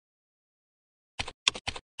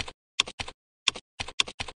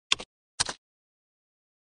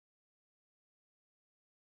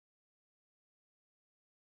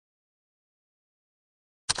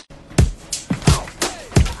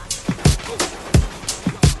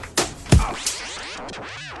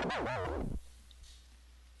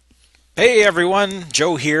Hey everyone,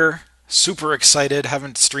 Joe here. Super excited.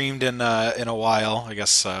 Haven't streamed in a while. I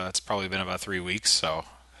guess it's probably been about 3 weeks. So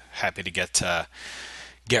happy to get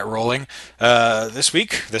rolling. This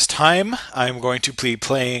week, this time, I'm going to be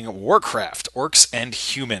playing Warcraft, Orcs and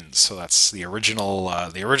Humans. So that's the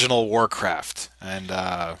original Warcraft.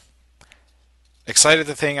 And excited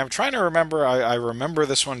to think. I'm trying to remember. I remember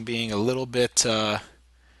this one being a little bit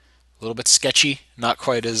sketchy. Not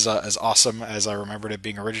quite as awesome as I remembered it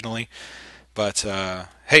being originally. But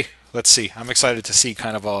hey, let's see. I'm excited to see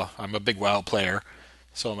I'm a big WoW player,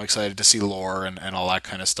 so I'm excited to see lore and all that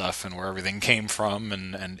kind of stuff and where everything came from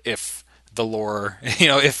and if the lore,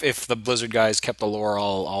 if the Blizzard guys kept the lore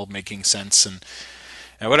all making sense and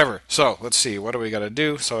whatever. So let's see. What do we got to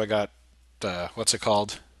do? So I got what's it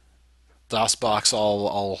called? DOSBox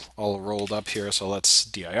all rolled up here. So let's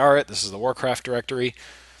dir it. This is the Warcraft directory.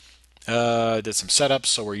 Did some setups,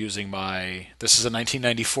 so we're using this is a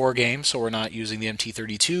 1994 game, so we're not using the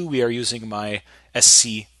MT32, we are using my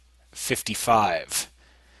SC55.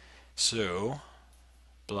 So,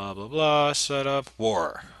 blah blah blah, setup,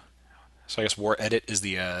 war. So I guess war edit is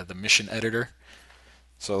the mission editor.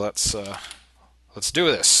 So let's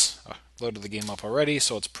do this. Loaded the game up already,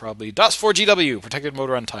 so it's probably DOS4GW, protected mode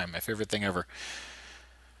runtime, my favorite thing ever.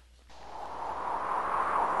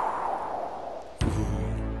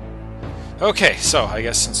 Okay, so I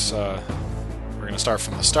guess since we're going to start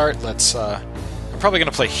from the start, I'm probably going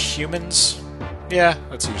to play humans. Yeah,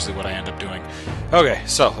 that's usually what I end up doing. Okay,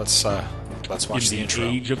 so let's watch the intro. In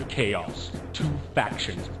the Age of Chaos, two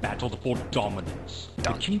factions battled for dominance.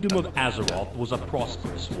 The Kingdom of Azeroth was a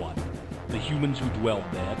prosperous one. The humans who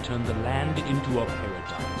dwelled there turned the land into a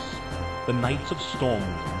paradise. The Knights of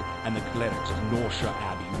Stormwind and the clerics of Norsha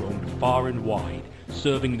Abbey roamed far and wide,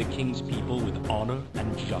 serving the king's people with honor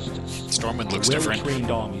and justice. Stormwind looks different.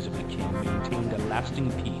 Well-trained armies of the king maintained a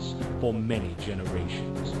lasting peace for many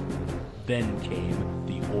generations. Then came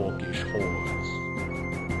the Orcish hordes.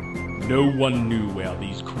 No one knew where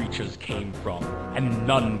these creatures came from, and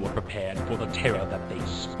none were prepared for the terror that they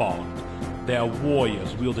spawned. Their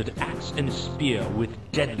warriors wielded axe and spear with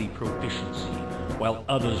deadly proficiency, while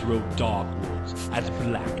others rode dark woods as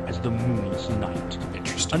black as the moonless night.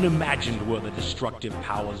 Interesting. Unimagined were the destructive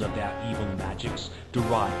powers of their evil magics,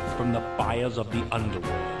 derived from the fires of the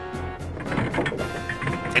underworld.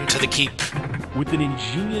 Into the keep. With an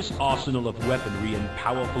ingenious arsenal of weaponry and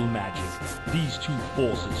powerful magic, these two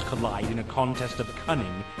forces collide in a contest of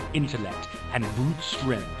cunning, intellect, and brute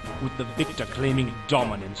strength, with the victor claiming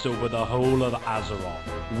dominance over the whole of Azeroth.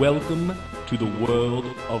 Welcome to the world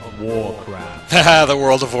of Warcraft. Haha, the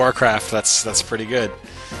world of Warcraft. That's pretty good.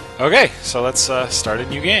 Okay, so let's start a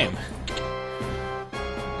new game.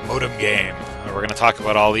 Modem game. We're going to talk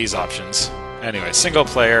about all these options. Anyway, single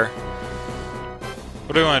player.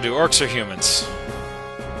 What do we want to do, orcs or humans?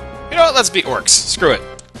 You know what, let's be orcs. Screw it.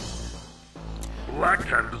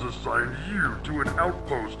 Blackhand has assigned you to an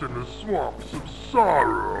outpost in the swamps of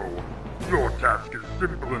sorrow. Your task is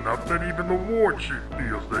simple enough that even the war chief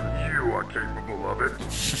feels that you are capable of it.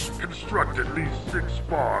 Construct at least 6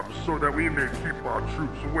 farms so that we may keep our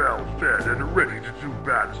troops well fed and ready to do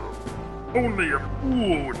battle. Only a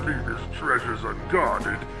fool would leave his treasures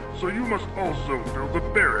unguarded, so you must also build the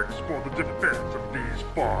barracks for the defense of these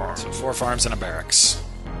farms. So 4 farms and a barracks.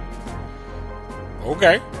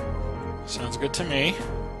 Okay. Sounds good to me.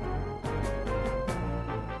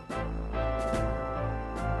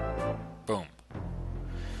 Boom.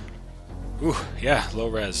 Ooh, yeah, low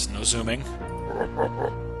res, no zooming.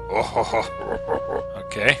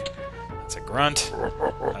 Okay. That's a grunt.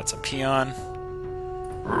 That's a peon.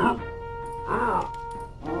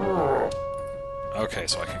 Okay,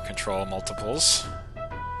 so I can control multiples.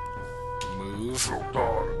 Move.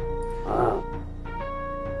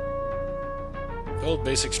 Build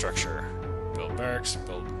basic structure. Build barracks.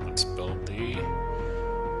 Let's build the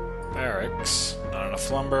barracks. Not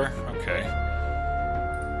enough lumber. Okay.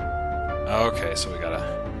 Okay, so we gotta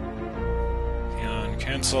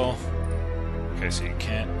cancel. Okay, so you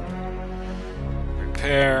can't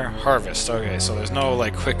repair. Harvest. Okay, so there's no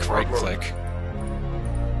like quick right click.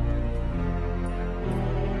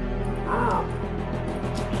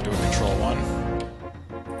 Do a control 1.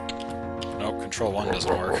 Nope, control 1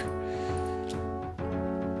 doesn't work.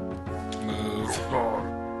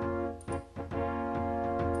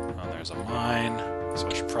 Oh, there's a mine, so I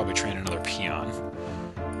should probably train another peon.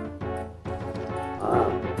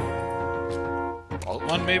 Alt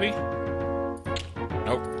 1, maybe?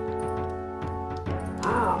 Nope.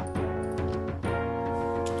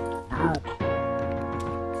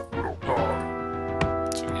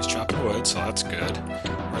 So he's chopping wood, so that's good.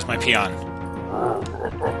 Where's my peon?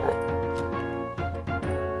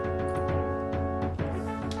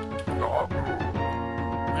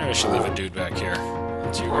 I should leave a dude back here.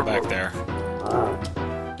 So you go back there.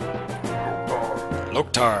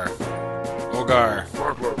 Loktar. Ogar.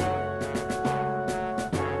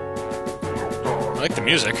 I like the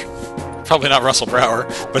music. Probably not Russell Brower,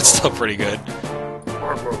 but it's still pretty good.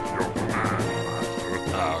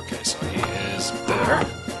 Oh, okay, so he is there.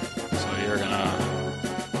 So you're gonna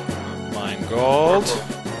mine gold.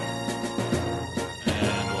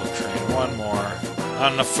 And we'll train one more.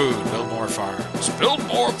 Not enough food. Build more farms. Build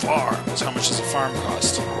more farms! How much does a farm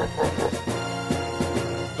cost?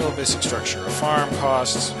 Build basic structure. A farm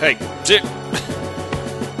costs... Hey! Zip!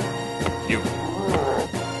 You.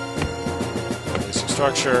 Basic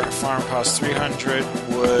structure. A farm costs 300.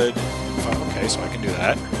 Wood. Okay, so I can do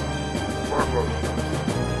that.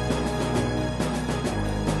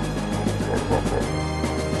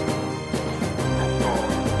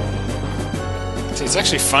 See, it's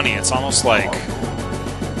actually funny. It's almost like...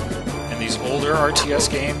 in these older RTS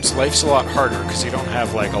games, life's a lot harder because you don't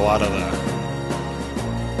have, like, a lot of the...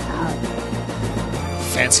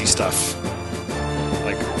 fancy stuff.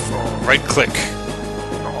 Like, right-click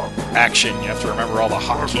action. You have to remember all the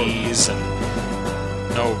hotkeys and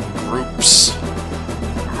no groups.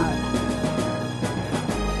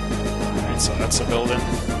 Alright, so that's a building.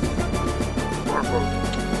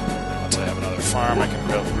 Once I have another farm, I can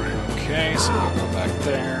build. Okay, so I'll go back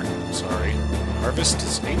there. Sorry. Harvest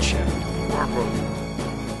is H yet.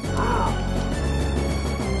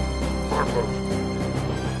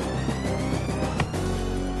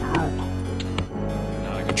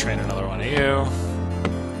 Now I can train another one of you.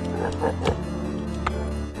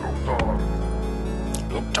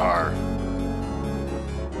 Loktar.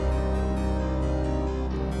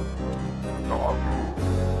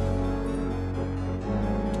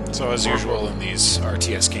 So as usual in these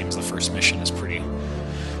RTS games, the first mission is pretty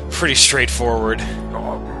straightforward.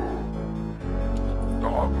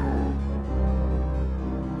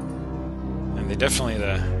 And they definitely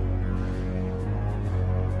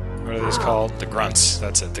what are these called? The grunts.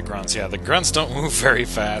 That's it, the grunts. Yeah, the grunts don't move very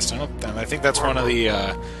fast. And I think that's one of the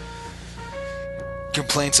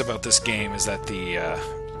complaints about this game is that the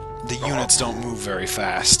units don't move very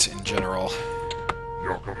fast in general.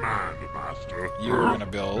 Your command, Master. You're gonna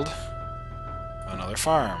build another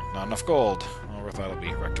farm. Not enough gold. Well, that'll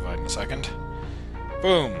be rectified in a second.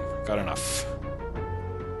 Boom! Got enough.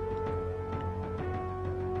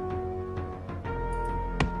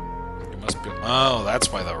 You must be... Oh,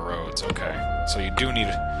 that's why the roads. Okay. So you do need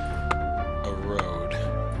a road.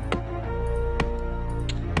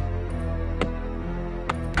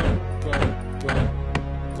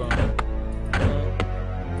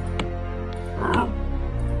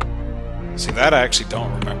 See, that I actually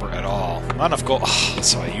don't remember at all. Not enough gold. Oh,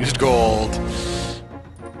 so I used gold.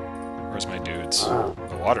 Where's my dudes?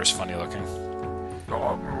 The water's funny looking.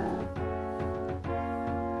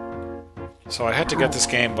 So I had to get this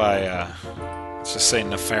game by, let's just say,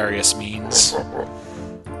 nefarious means.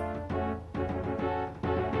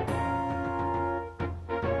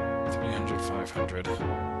 300, 500.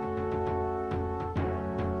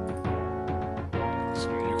 So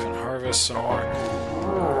you can harvest some more.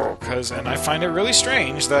 And I find it really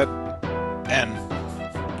strange that... And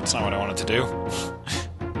that's not what I wanted to do.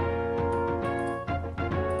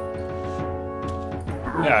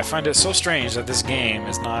 Yeah, I find it so strange that this game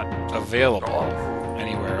is not available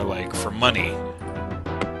anywhere, like, for money.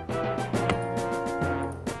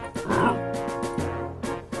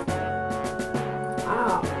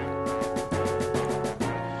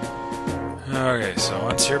 Okay, so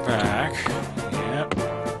once you're back... Yep.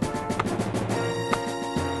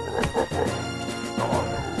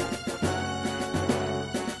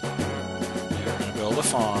 You're gonna build a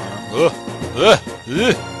farm.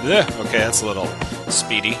 Okay, that's a little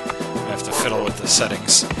speedy. I have to fiddle with the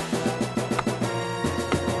settings.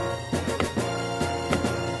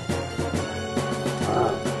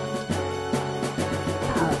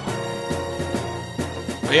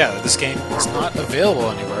 But yeah, this game is not available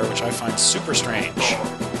anywhere, which I find super strange.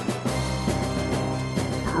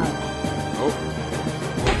 Oh.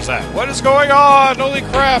 What was that? What is going on? Holy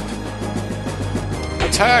crap!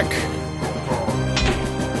 Attack!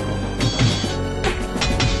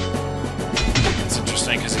 It's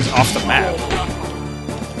interesting because he's off the map.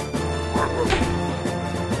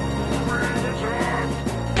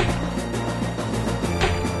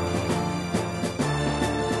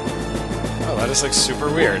 That is like super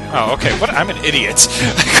weird. Oh, okay. What? I'm an idiot.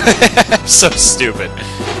 I'm so stupid.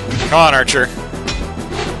 Come on, Archer.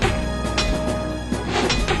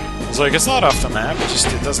 It's like it's not off the map.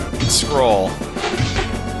 It doesn't scroll.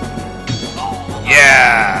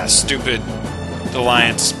 Yeah, stupid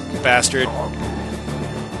Alliance bastard.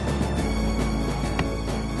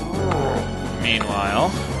 Meanwhile,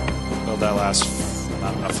 build that last...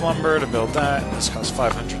 Not enough lumber to build that. This costs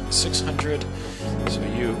 500 and 600. So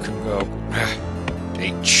you can go...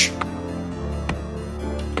 H.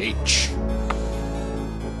 H.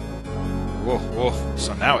 Whoa, whoa.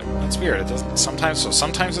 So now that's weird. It doesn't... Sometimes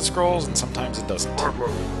it scrolls and sometimes it doesn't.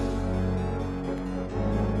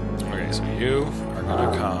 Okay, so you are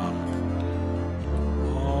gonna come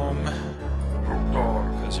home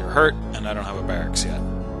because you're hurt and I don't have a barracks yet.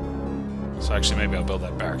 So actually maybe I'll build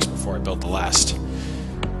that barracks before I build the last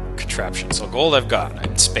contraption. So gold I've got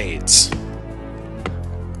in spades.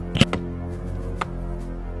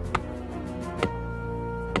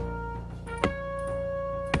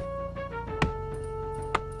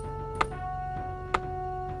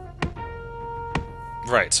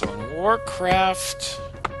 Right, so in Warcraft,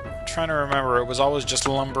 I'm trying to remember, it was always just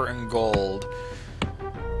lumber and gold.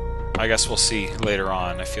 I guess we'll see later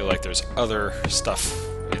on. I feel like there's other stuff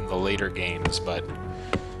in the later games, but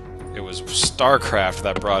it was StarCraft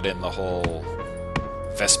that brought in the whole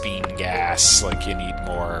Vespene gas, like you need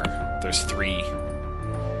more. There's 3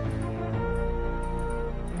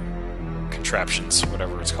 contraptions,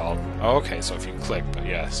 whatever it's called. Oh, okay, so if you click, but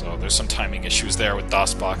yeah, so there's some timing issues there with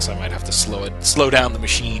DOSBox. I might have to slow down the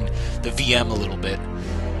machine, the VM a little bit.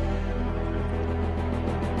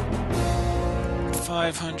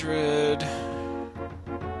 500.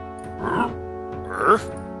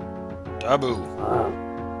 Taboo.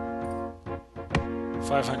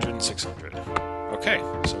 500 and 600. Okay,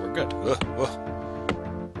 so we're good.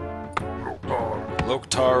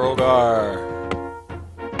 Loktar Ogar.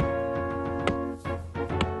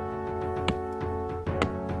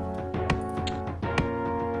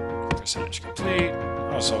 Percentage complete.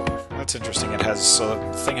 Oh, so that's interesting. It has so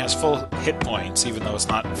the thing has full hit points, even though it's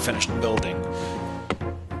not finished building.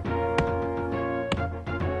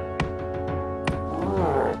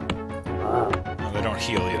 Oh, they don't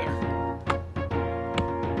heal either.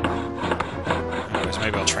 Anyways,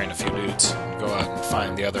 maybe I'll train a few dudes and go out and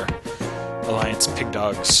find the other Alliance pig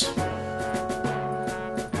dogs.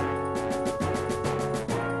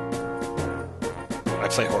 I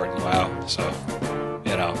play Horde in WoW, so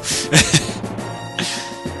you know.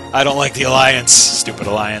 I don't like the Alliance. Stupid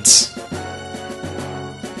Alliance.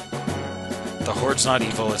 The Horde's not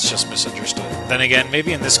evil, it's just misunderstood. Then again,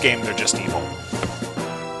 maybe in this game they're just evil.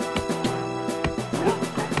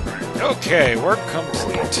 Okay, work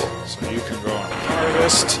complete. So you can go and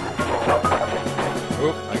harvest.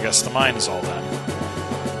 Oop, I guess the mine is all done.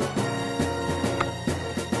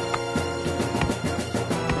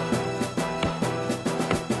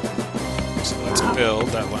 So let's build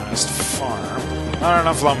that last farm. Not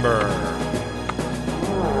enough lumber.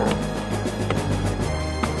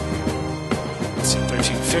 Let's see,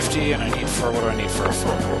 1350, and I need for, what do I need for a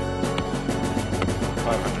farm?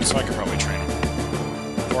 500, so I could probably train him.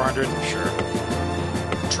 400? Sure.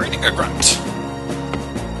 Training a grunt.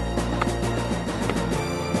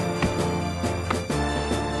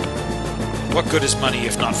 What good is money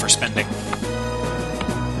if not for spending?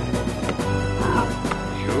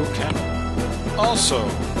 You can also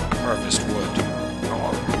harvest wood.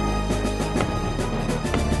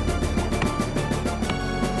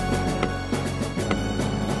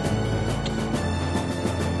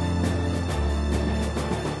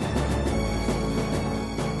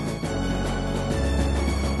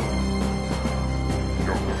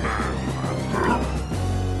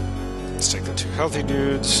 Let's take the 2 healthy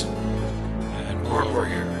dudes and move over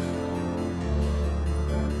here.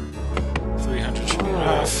 300 should be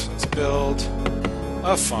enough. Let's build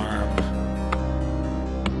a farm.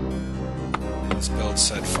 Let's build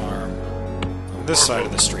said farm on this side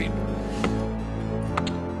of the street.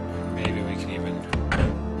 Maybe we can even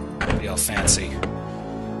be all fancy.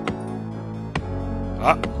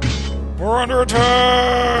 Ah! We're under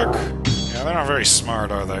attack! Yeah, they're not very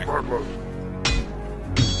smart, are they?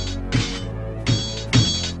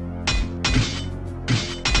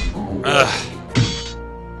 Ugh.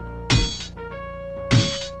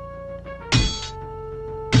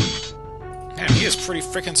 Man, he is pretty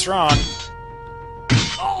freaking strong.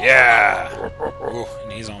 Yeah! Ooh,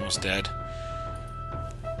 and he's almost dead.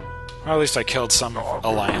 Well, at least I killed some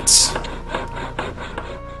Alliance.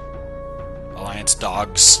 Alliance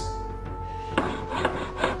dogs.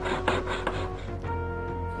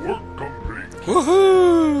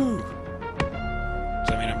 Woohoo! Does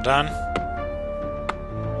that mean I'm done?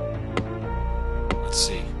 Let's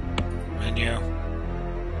see. Menu.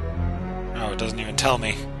 Oh, it doesn't even tell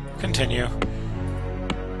me. Continue.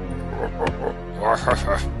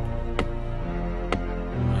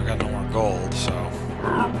 I got no more gold, so...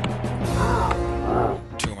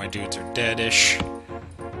 2 of my dudes are deadish.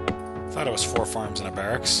 thought it was 4 farms and a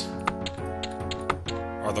barracks.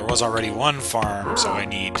 Or there was already 1 farm, so I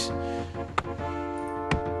need to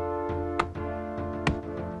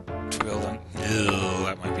build an... Ew,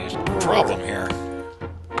 that might be a problem here.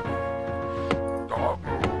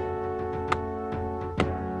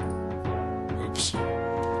 Oops. I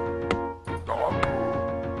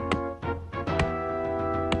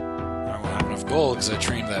won't have enough gold because I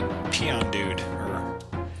trained that peon dude.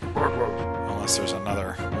 Unless there's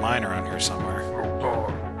another mine around here somewhere.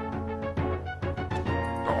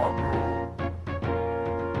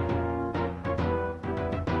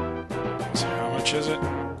 So how much is it?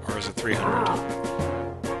 Or is it 300?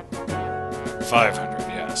 500,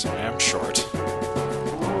 yeah, so I am short.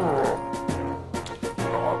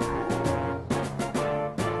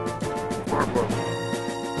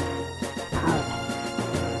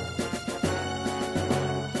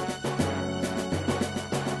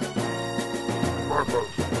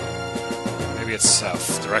 Maybe it's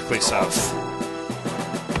south, directly south.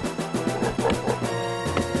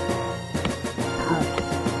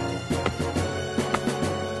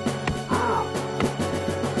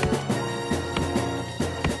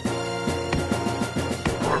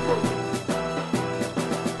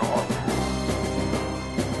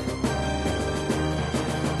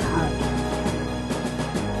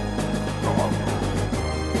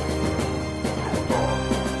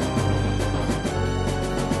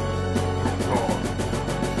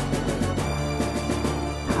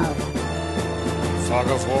 Fog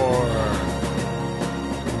of War.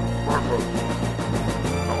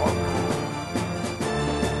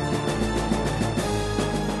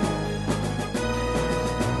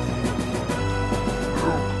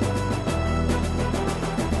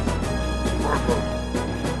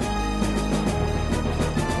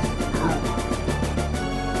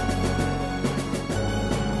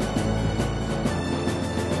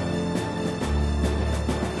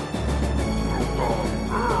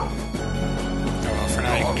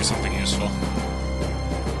 Do something useful.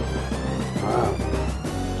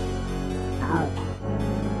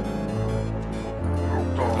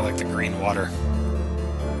 I like the green water.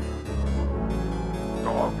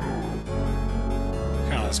 Come on,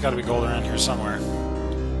 there's got to be gold around here somewhere.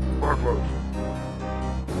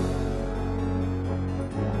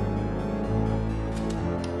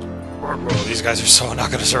 Oh, these guys are so not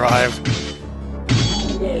going to survive.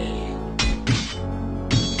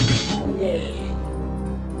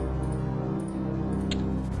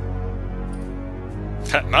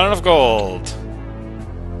 Not enough gold.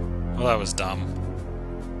 Well, that was dumb.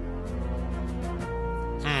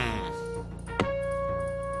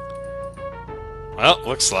 Well,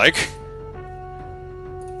 looks like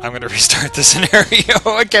I'm gonna restart the scenario.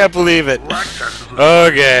 I can't believe it.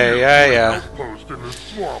 Okay, yeah.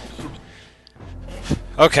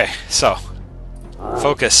 Okay, so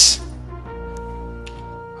focus.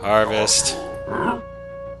 Harvest.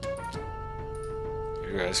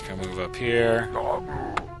 You guys can move up here.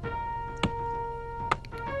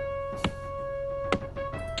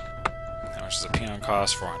 How much does a peon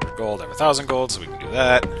cost? 400 gold. I have 1,000 gold, so we can do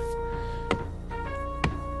that.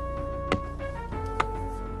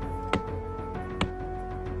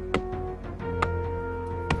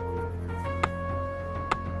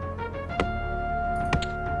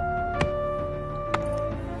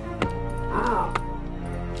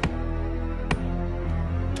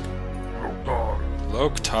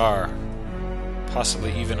 Loktar.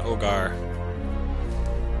 Possibly even Ogar.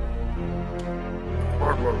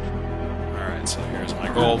 Alright, so here's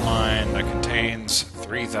my gold mine that contains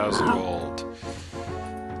 3,000 gold.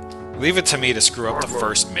 Leave it to me to screw up the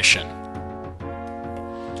first mission.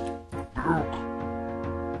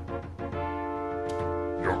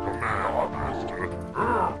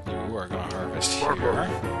 You are going to harvest here.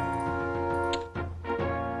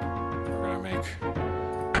 We're going to make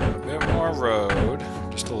a bit more road,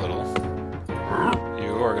 just a little.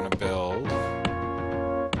 You are going to build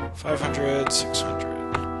 500, 600,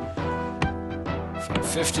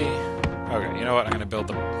 550. Okay, you know what? I'm going to build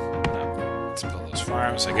the... No, let's build those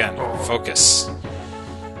farms. Again, focus.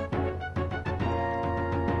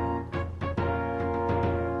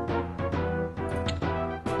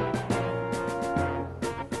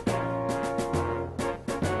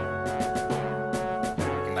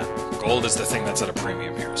 No, gold is the thing that's at a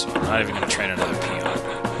premium here, so I'm not even going to train another peon.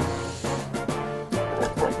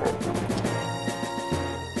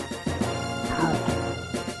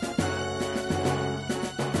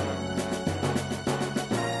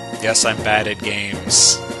 Yes, I'm bad at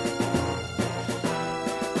games.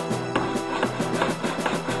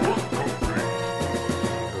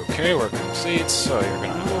 Okay, we're complete, so you're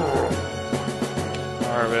gonna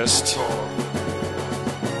harvest. harvest.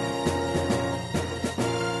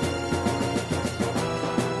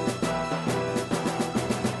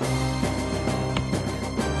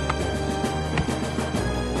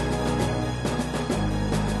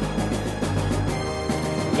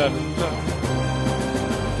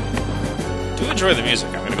 Do enjoy the music.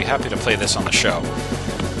 I'm going to be happy to play this on the show.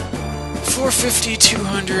 450,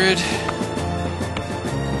 200.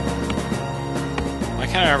 I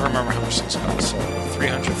can't ever remember how much things cost. So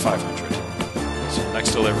 300, 500. So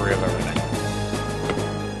next delivery of everything.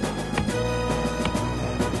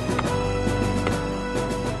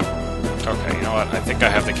 Okay, you know what? I think I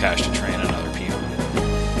have the cash to train another peon.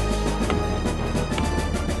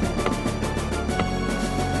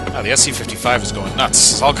 Oh, the SC-55 is going nuts.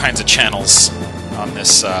 There's all kinds of channels on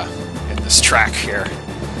this in this track here.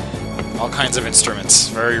 All kinds of instruments.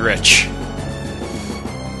 Very rich.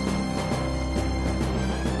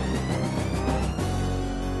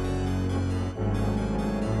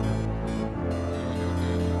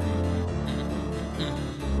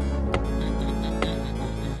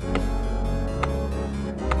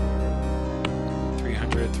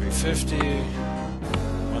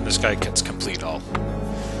 When this guy gets complete, I'll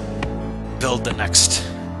build the next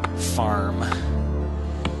farm.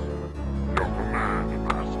 Your command,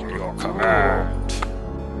 Master. Your command.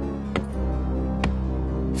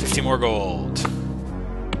 50 more gold.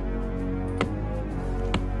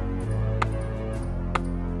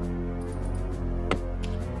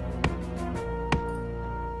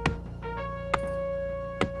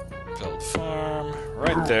 Build farm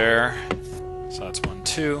right there. So that's 1,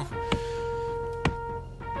 2.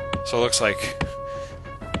 So it looks like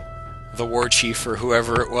the war chief or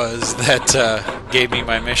whoever it was that gave me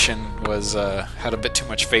my mission was had a bit too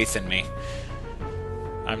much faith in me.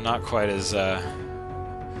 I'm not quite as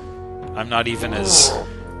I'm not even as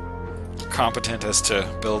competent as to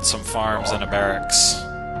build some farms and a barracks.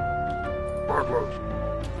 Bartlett.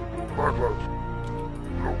 Bartlett.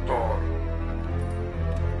 Loktar.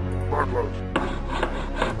 Bartlett.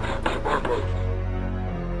 Bartlett.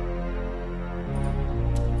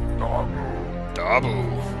 Dabu.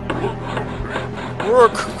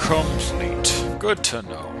 Work complete. Good to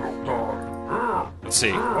know. Let's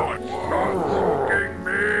see. Stop poking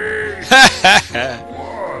me!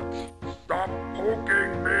 What? Stop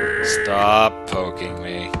poking me! Stop poking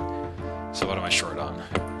me. So what am I short on?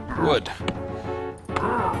 Wood.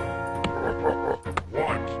 What?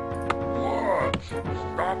 What?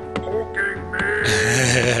 Stop poking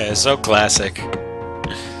me! So classic.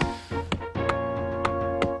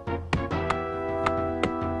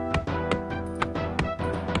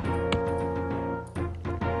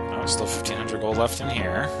 Still 1,500 gold left in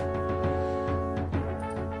here.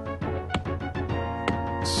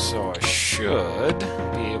 So I should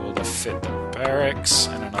be able to fit the barracks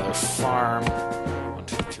and another farm. 1,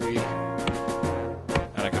 2, 3.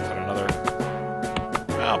 And I can put another...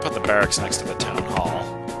 I'll put the barracks next to the town hall.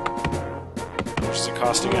 How much does it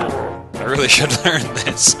cost again? I really should learn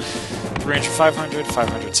this. 300, 500,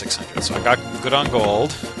 500, 600. So I got good on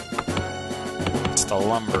gold. It's the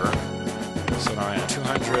lumber. So now I'm at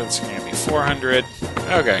 200, it's going to be 400.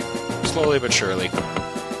 Okay, slowly but surely. It'd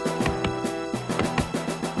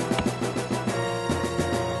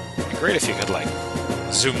be great if you could, like,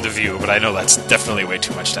 zoom the view, but I know that's definitely way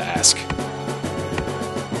too much to ask.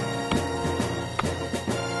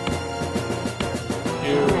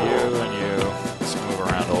 You, and you. Let's move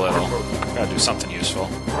around a little. Gotta do something useful.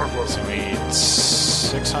 So we need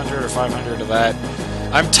 600 or 500 of that.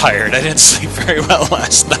 I'm tired. I didn't sleep very well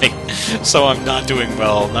last night, so I'm not doing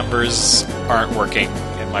well. Numbers aren't working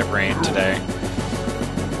in my brain today.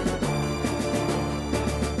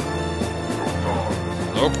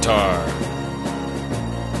 Loktar.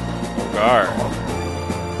 Ogar.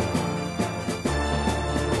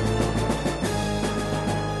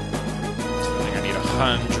 So I think I need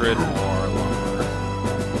 100 more lumber.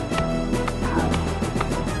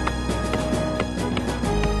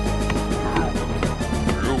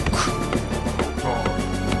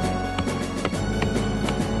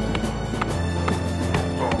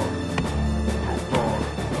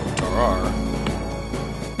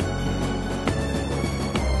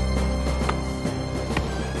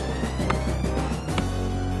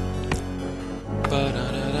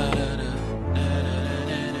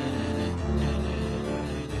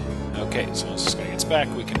 Okay, so once this guy gets back,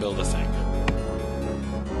 we can build a thing.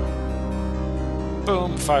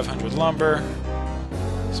 Boom, 500 lumber.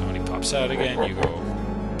 So when he pops out again, you go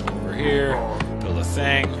over here, build a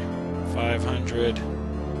thing, 500.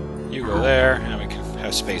 You go there, and we can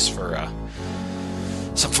have space for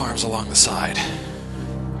some farms along the side.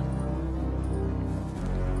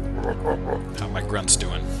 How my grunts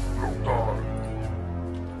doing?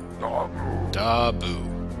 Dabu.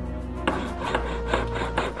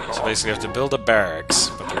 So basically you have to build a barracks,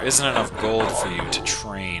 but there isn't enough gold for you to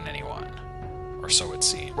train anyone. Or so it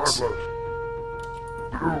seems.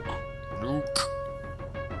 Luke.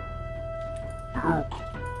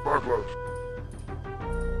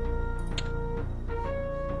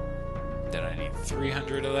 Then I need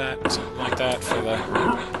 300 of that, something like that, for the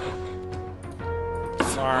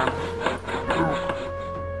farm.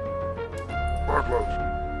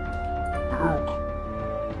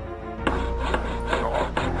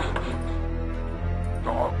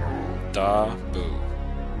 Dabu.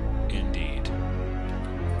 Indeed.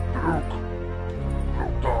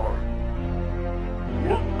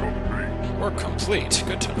 Work complete.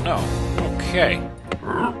 Good to know. Okay.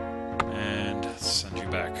 And send you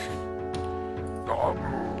back.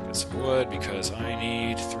 Get some wood because I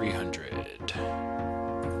need 300.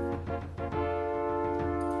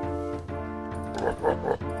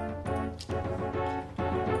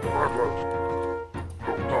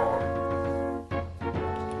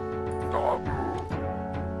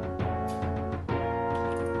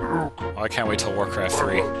 Oh, I can't wait till Warcraft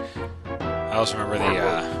 3. I also remember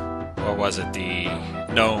the, what was it, the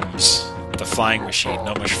gnomes, the flying machine,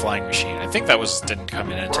 gnomish flying machine. I think that didn't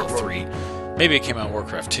come in until 3. Maybe it came out in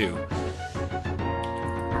Warcraft 2.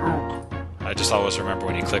 I just always remember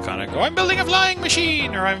when you click on it, go, I'm building a flying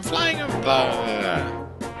machine, or I'm flying a blah, blah, blah.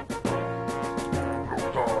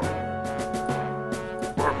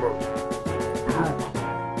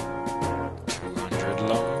 200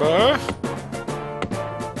 lumber.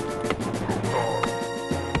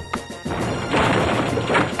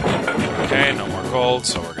 Okay, no more gold,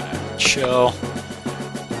 so we're gonna chill.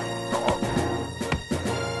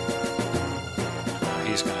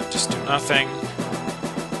 He's gonna just do nothing.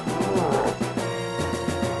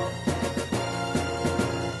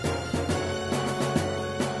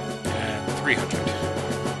 And 300.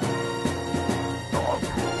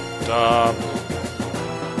 Dub.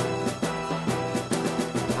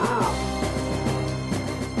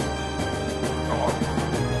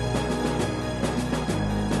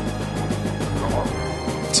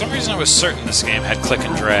 For some reason I was certain this game had click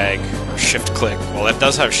and drag, or shift click. Well, it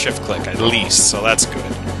does have shift click at least, so that's good.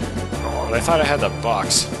 But I thought I had the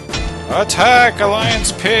box. Attack,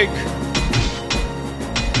 Alliance Pig!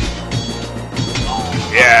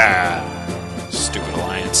 Yeah! Stupid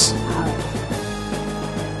Alliance.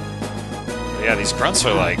 But yeah, these grunts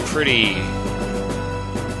are like pretty...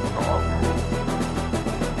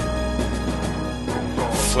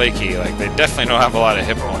 flaky, like they definitely don't have a lot of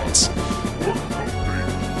hit points.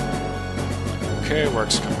 Okay,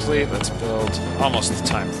 work's complete. Let's build. Almost the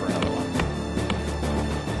time for another one.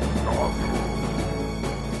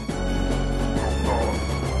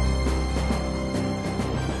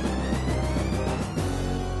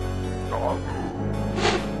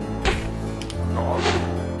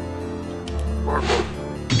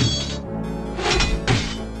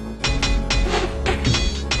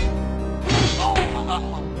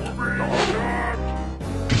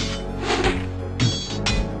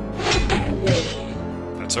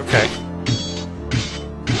 That's okay.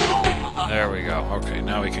 There we go. Okay,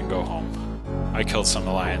 now we can go home. I killed some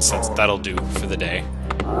Alliance. That'll do for the day.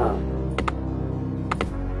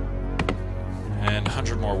 And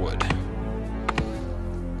 100 more wood.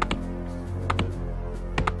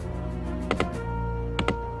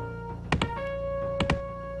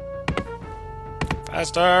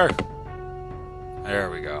 Faster! There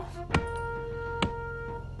we go.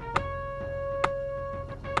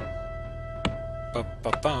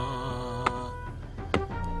 Ba-ba-ba.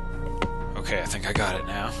 Okay, I think I got it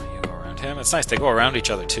now. You go around him. It's nice, they go around each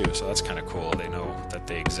other too, so that's kind of cool. They know that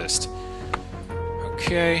they exist.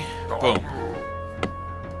 Okay, boom.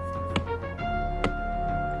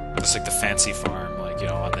 Just like the fancy farm, like, you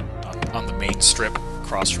know, on the main strip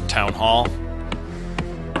across from Town Hall.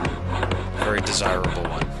 Very desirable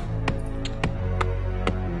one.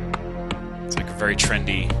 It's like a very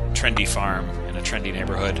trendy farm in a trendy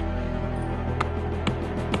neighborhood.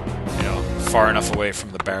 You know, far enough away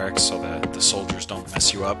from the barracks so that the soldiers don't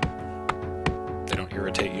mess you up. They don't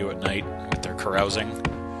irritate you at night with their carousing.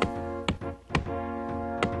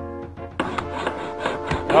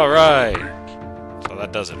 Alright! So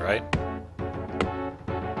that does it, right?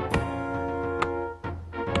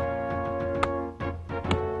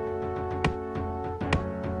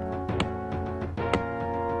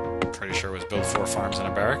 Pretty sure it was build 4 farms and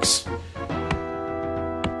a barracks.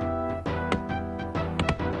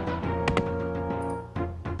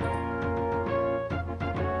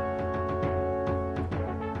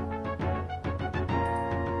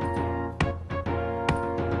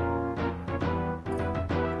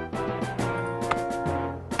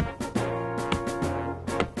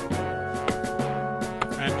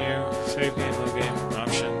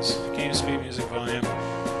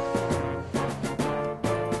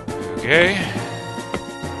 Okay.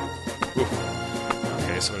 Ooh.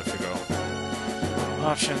 Okay, so what if we go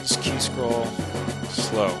options, key scroll,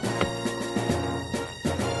 slow.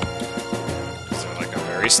 Is there like a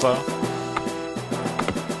very slow?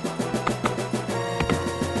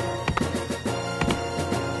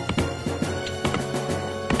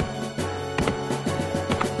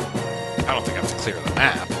 I don't think I have to clear the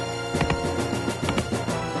map.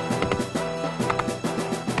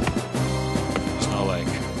 There's no like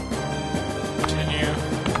continue.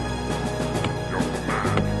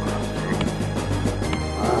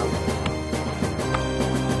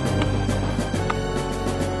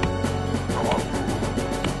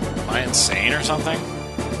 Am I insane or something?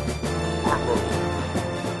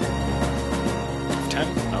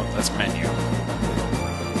 10? No, that's menu.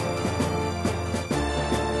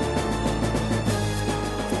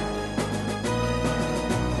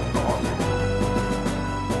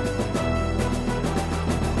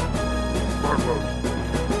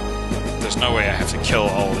 There's no way I have to kill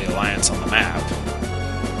all the Alliance on the map.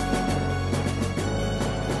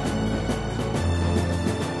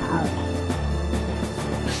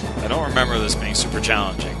 I don't remember this being super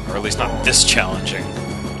challenging, or at least not this challenging.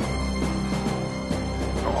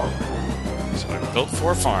 So I built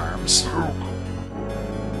 4 farms.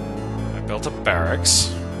 I built a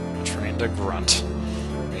barracks. Trained a grunt.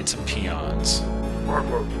 Made some peons.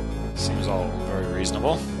 Seems all very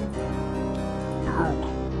reasonable.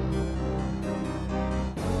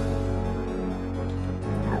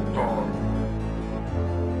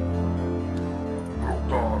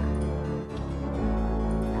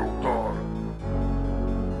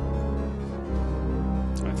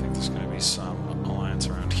 I think there's going to be some Alliance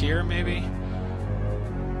around here, maybe?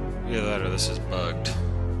 Either that or this is bugged.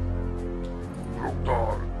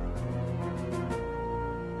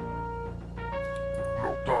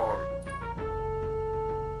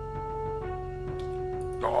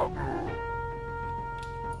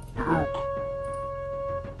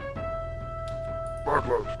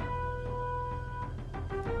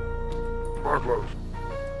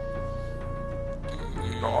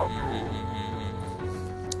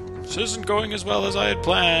 This isn't going as well as I had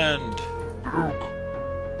planned.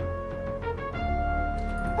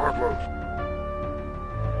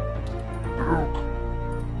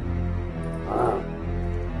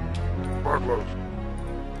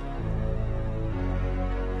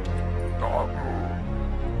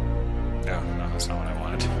 No, that's not what I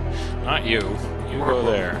wanted. Not you. You go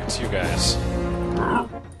there. It's you guys.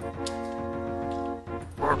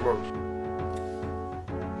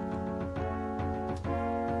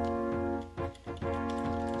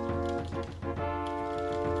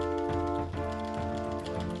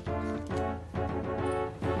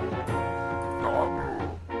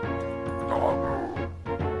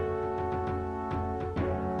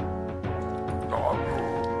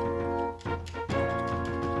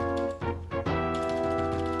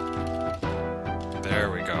 There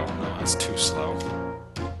we go. No, that's too slow.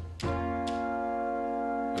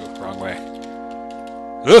 Ooh, wrong way.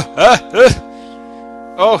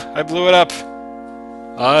 Oh, I blew it up.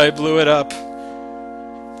 I blew it up.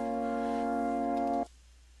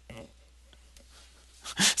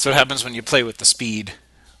 That's what happens when you play with the speed.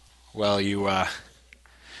 Well, you,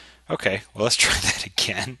 Okay, well, let's try that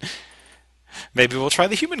again. Maybe we'll try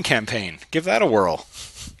the human campaign. Give that a whirl.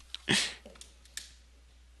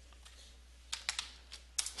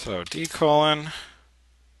 So, D:,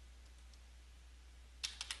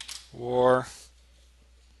 war.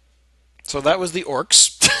 So that was the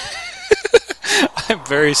orcs. I'm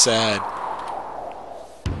very sad.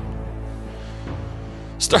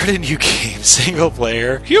 Start a new game, single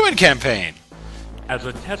player, human campaign. As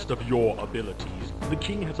a test of your abilities, the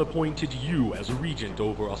king has appointed you as regent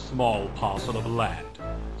over a small parcel of land.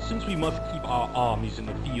 Since we must keep our armies in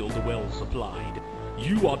the field well supplied,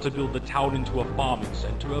 you are to build the town into a farming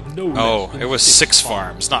center of no less than it was 6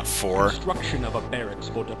 farms, not 4. Construction of a barracks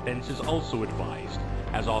for defense is also advised,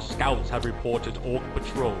 as our scouts have reported orc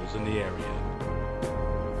patrols in the area.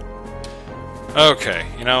 Okay,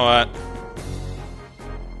 you know what?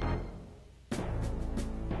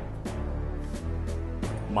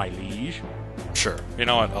 My liege. Sure. You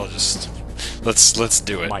know what? I'll just let's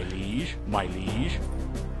do it. My liege. My liege.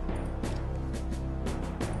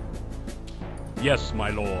 Yes, my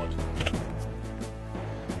lord.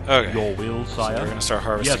 Okay. Your will, sire. So we're gonna start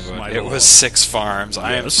harvesting Yes, wood. my It lord. was 6 farms.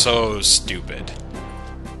 I am Yes. so stupid.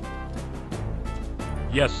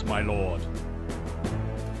 Yes, my lord.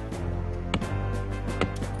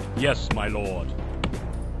 Yes, my lord.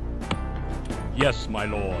 Yes, my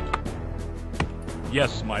lord.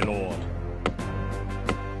 Yes, my lord.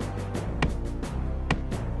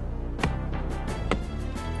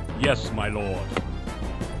 Yes, my lord.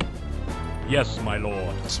 Yes, my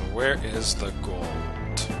lord. So where is the gold?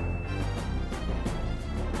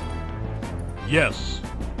 Yes.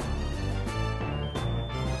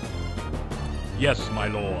 Yes, my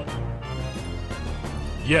lord.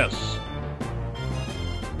 Yes.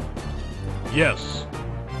 Yes.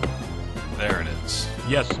 There it is.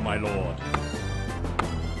 Yes, my lord.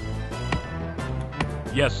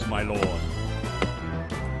 Yes, my lord.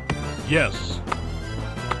 Yes.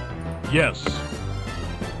 Yes.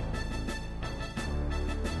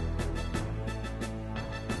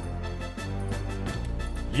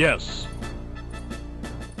 Yes.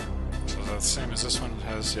 So that's the same as this one. It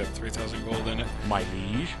has, yep, 3,000 gold in it. My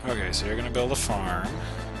liege. Okay, so you're gonna build a farm.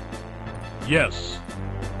 Yes.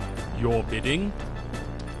 Your bidding?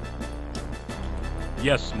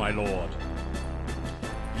 Yes, my lord.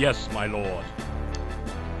 Yes, my lord.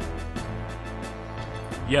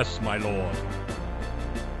 Yes, my lord.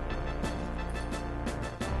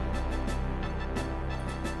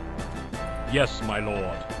 Yes, my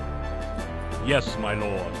lord. Yes, my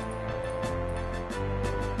lord.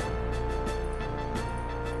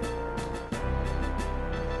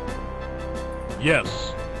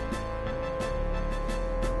 Yes.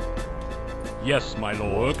 Yes, my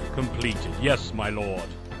lord. Work completed. Yes, my lord.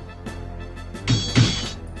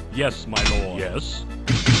 Yes, my lord. Yes.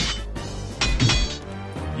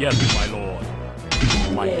 Yes, my lord.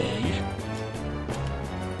 My liege.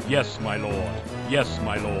 Yes, my lord. Yes,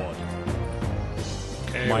 my lord.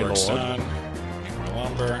 Okay, My work's lord. done. Need more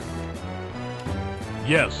lumber.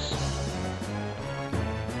 Yes.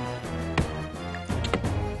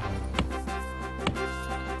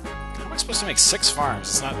 How am I supposed to make 6 farms?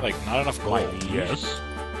 It's not like not enough My gold. liege. Yes.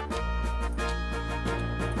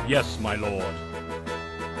 Yes, my lord.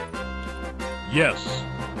 Yes.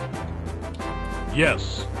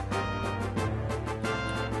 Yes.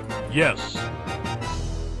 Yes.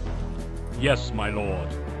 Yes, my lord.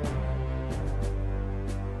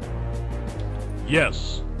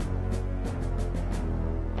 Yes.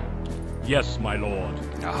 Yes, my lord.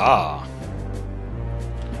 Aha.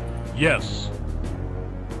 Yes.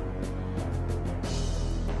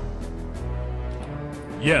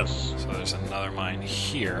 Yes. So there's another mine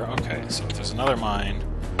here. Okay, so if there's another mine,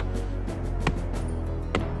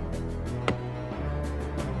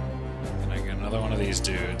 then I get another one of these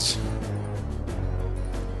dudes.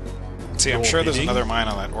 See, I'm Your sure there's bidding? another mine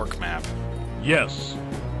on that orc map. Yes.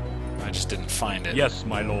 I just didn't find it. Yes,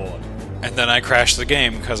 my lord. And then I crashed the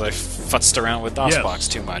game because I futzed around with DOSBox Yes.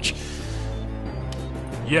 too much.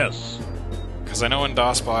 Yes. Because I know in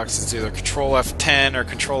DOSBox it's either Control F10 or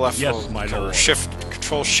Control F Yes, my or lord.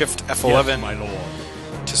 Control Shift F11 Yes, my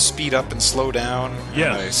lord. to speed up and slow down.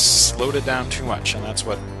 Yes. And I slowed it down too much, and that's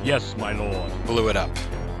what Yes, my lord. blew it up.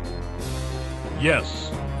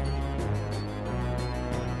 Yes.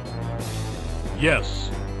 Yes.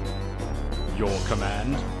 Your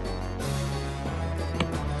command.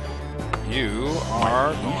 You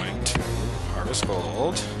are liege. going to harvest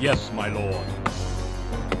gold, Yes, my lord.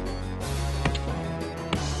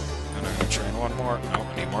 and I'm going to train one more. Oh,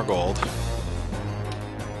 I need more gold.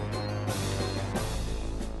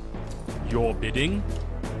 Your bidding?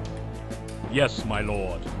 Yes, my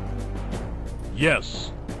lord.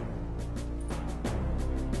 Yes.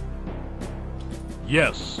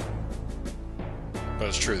 Yes. But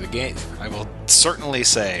it's true, the game, I will certainly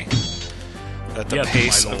say that the Yes, my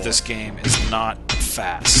pace of lord. this game is not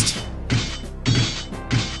fast.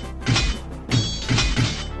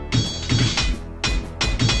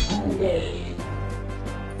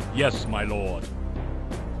 Yes, my lord.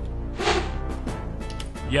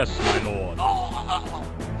 Yes, my lord.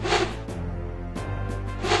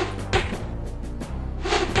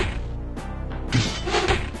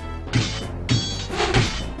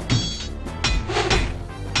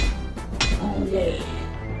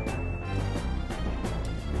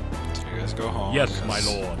 So you guys go home. Yes, my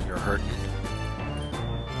because lord. You're hurting.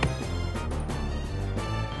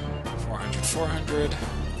 400, 400.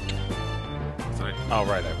 Oh,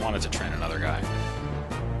 right, I wanted to train another guy.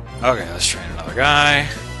 Okay, let's train another guy.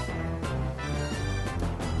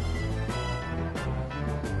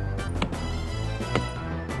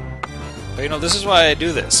 But, you know, this is why I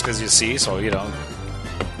do this, because you see, so, you know,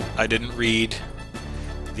 I didn't read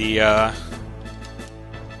the,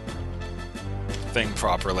 thing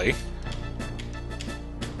properly.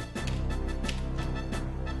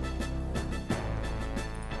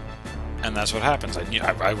 And that's what happens.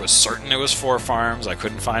 I was certain it was 4 farms. I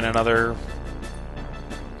couldn't find another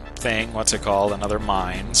thing, what's it called, another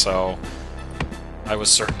mine, so I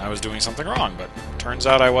was certain I was doing something wrong, but turns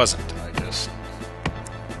out I wasn't. I just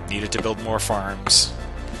needed to build more farms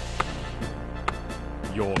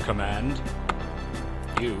Your command.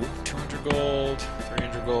 You, 200 gold,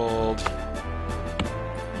 300 gold.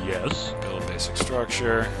 Yes. Build basic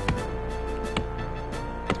structure.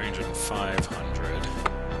 300 and 500.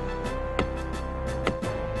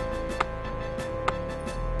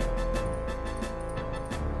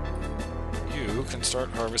 You can start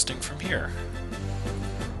harvesting from here.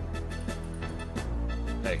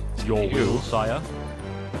 Hey, Your you will, sire.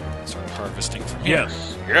 start harvesting from here.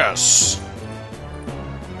 Yes. Yes!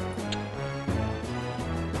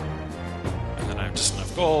 And then I have just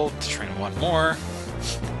enough gold to train one more.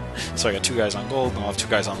 So I got 2 guys on gold, and I'll have 2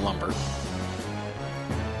 guys on lumber.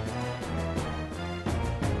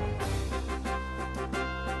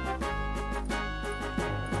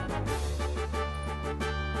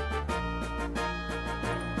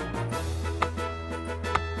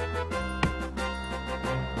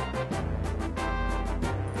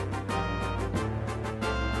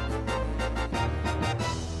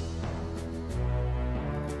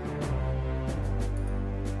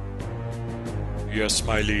 Yes,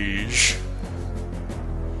 my liege.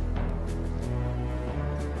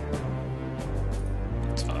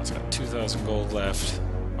 So it's got 2,000 gold left.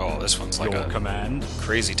 Oh, this one's like Your a command.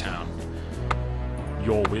 crazy town.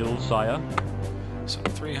 Your will, sire. So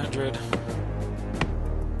 300.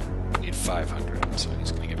 Need 500. So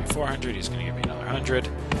he's going to give me 400. He's going to give me another 100.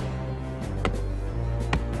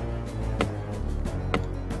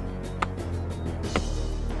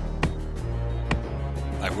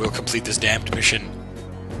 I will complete this damned mission.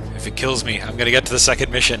 If it kills me, I'm going to get to the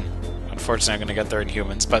second mission. Unfortunately, I'm going to get there in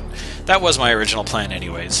humans, but that was my original plan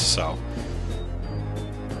anyways, so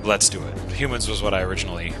let's do it. Humans was what I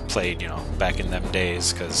originally played, you know, back in them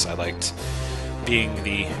days, because I liked being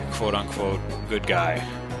the quote-unquote good guy.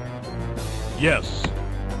 Yes.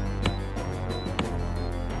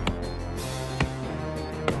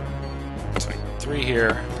 So I can 3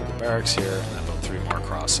 here, build the barracks here, and then build 3 more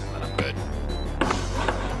crossing, then I'm good.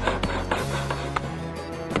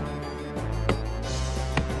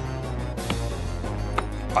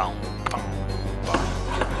 Boom, boom,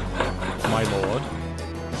 boom. My lord.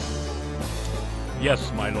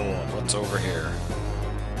 Yes, my lord. What's over here?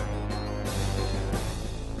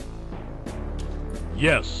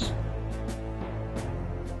 Yes.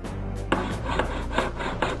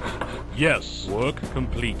 Yes. Work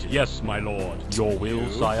completed. Yes, my lord. Your will,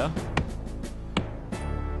 You. sire.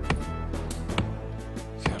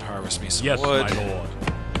 Can't harvest me some Yes, wood. my lord.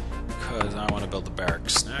 Because I want to build the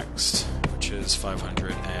barracks next, which is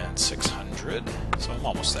 500 and 600. So I'm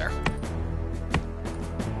almost there.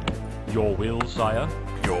 Your will, sire.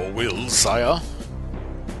 Your will, sire.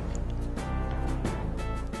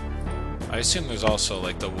 I assume there's also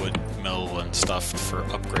like the wood mill and stuff for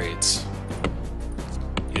upgrades.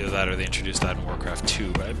 Either that or they introduced that in Warcraft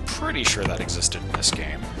 2, but I'm pretty sure that existed in this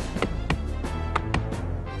game.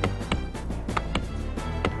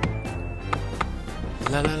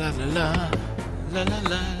 La la la la la la la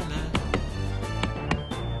la.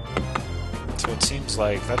 So it seems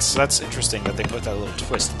like that's interesting that they put that little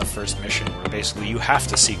twist in the first mission, where basically you have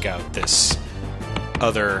to seek out this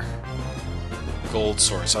other gold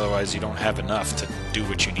source, otherwise you don't have enough to do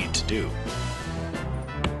what you need to do.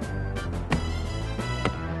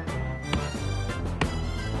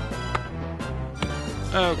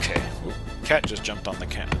 Okay. Ooh, cat just jumped on the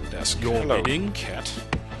desk. Your Hello, bidding? cat.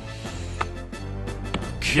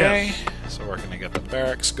 Okay. Yes. So we're gonna get the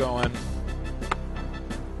barracks going.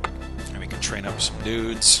 And we can train up some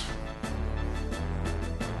dudes.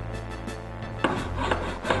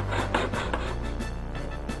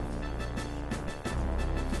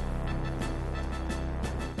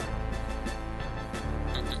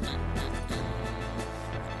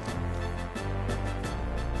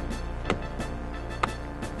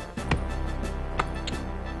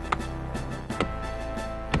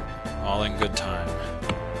 All in good time.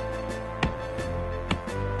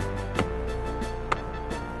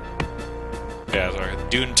 Yeah, sorry.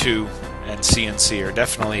 Dune 2 and CNC are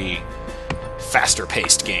definitely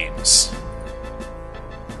faster-paced games.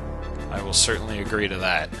 I will certainly agree to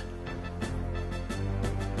that.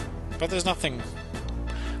 But there's nothing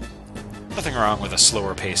wrong with a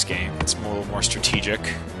slower-paced game. It's more strategic.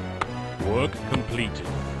 Work completed.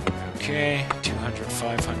 Okay, 200,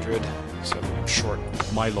 500. So I'm short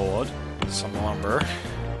My lord. some lumber.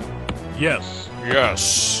 Yes.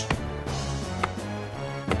 Yes.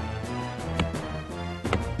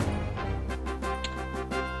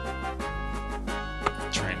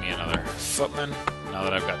 Train me another footman. Now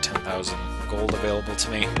that I've got 10,000 gold available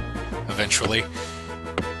to me, eventually.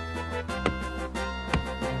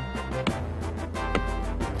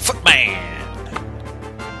 Footman!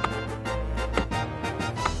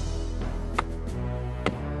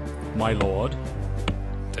 my lord.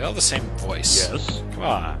 They all have the same voice. Yes. Come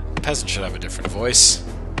on. Peasant should have a different voice.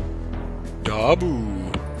 Dabu.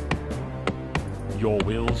 Your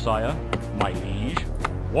will, sire, my liege.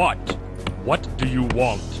 What? What do you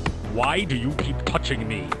want? Why do you keep touching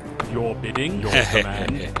me? Your bidding, your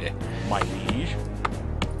command, my liege.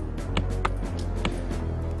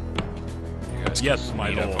 You guys Yes, can my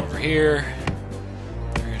meet up lord. over here.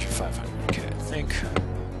 300, 500. Okay, I think.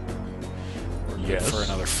 We're good Yes. for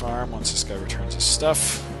another farm once this guy returns his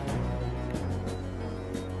stuff.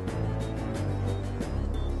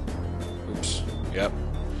 Oops. Yep.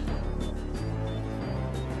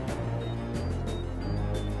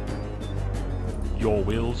 Your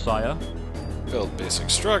will, sire. Build basic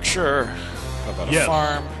structure. How about a Yes.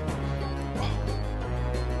 farm?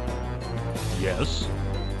 Yes.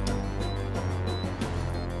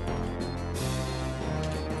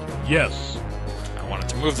 Yes. I wanted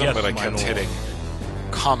to move them, Yes, but I my kept lord. hitting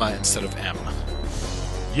comma instead of M.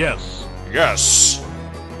 Yes. Yes!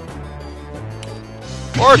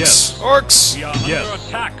 Orcs! Yes. Orcs! We are under Yes.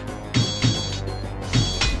 attack.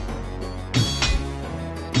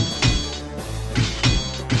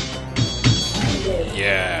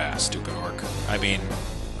 Yeah, stupid orc. I mean,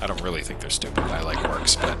 I don't really think they're stupid. I like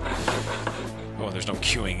orcs, but... Oh, there's no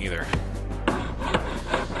queuing either.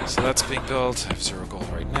 So that's being built. I have 0 gold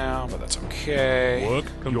right now, but that's okay. Work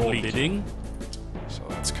complete. Your bidding. So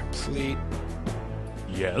that's complete.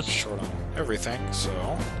 Yes. Short on everything, so...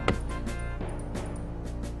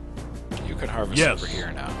 You can harvest Yes. over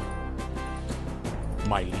here now.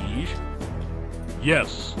 My liege.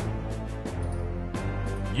 Yes.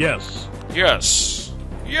 Yes. Yes!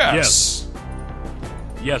 Yes! Yes.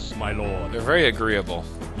 Yes, my lord. They're very agreeable.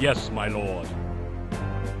 Yes, my lord.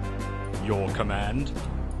 Your command.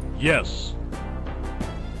 Yes.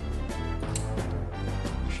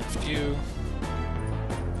 Shift U.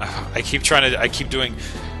 I keep doing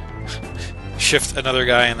shift another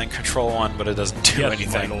guy and then control one, but it doesn't do Yes,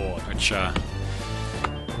 anything, my lord. which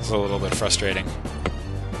is a little bit frustrating.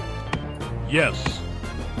 Yes.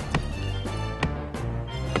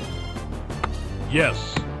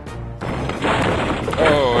 Yes.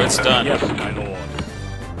 Oh, it's done. Yes, my lord.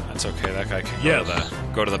 That's okay. That guy can Yes.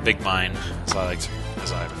 go to the big mine, as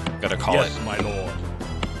I've got to call Yes, it. my lord.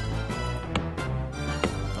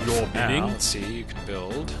 But Your for now, bidding? let's see. You can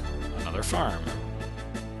build another farm.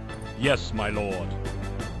 Yes, my lord.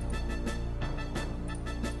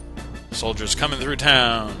 Soldiers coming through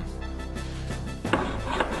town.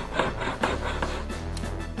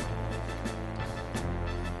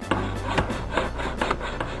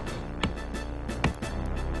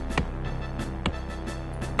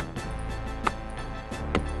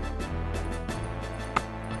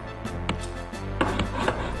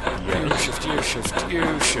 Yes. Shift U, shift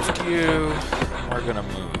U, shift U. We're gonna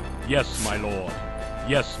move. Yes, my lord.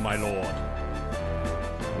 Yes, my lord.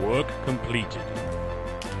 Work completed.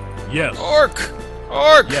 Yes. Orc!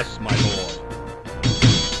 Orc! Yes, my lord.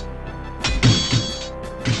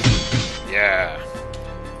 Yeah.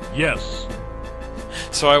 Yes.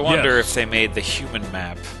 So I wonder Yes. if they made the human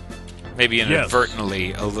map, maybe Yes.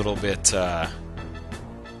 inadvertently, a little bit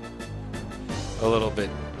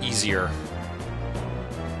easier.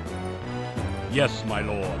 Yes, my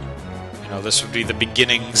lord. You know, this would be the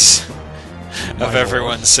beginnings My of lord.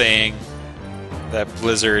 everyone saying that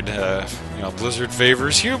Blizzard, Blizzard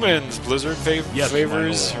favors humans, Blizzard Yes,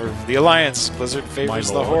 favors my or lord. the Alliance, Blizzard favors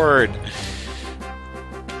the lord. Horde.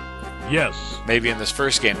 Yes. Maybe in this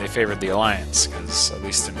first game they favored the Alliance, because at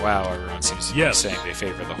least in WoW everyone seems to be Yes. saying they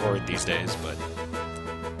favor the Horde these days, but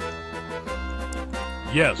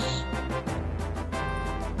Yes.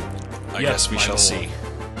 I Yes, guess we my shall lord. see.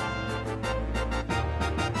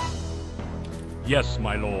 Yes,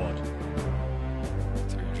 my lord.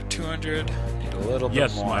 300, 200, need a little bit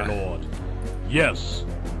Yes, more. my lord. Yes.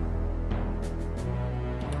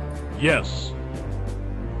 Yes.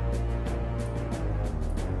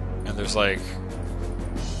 And there's like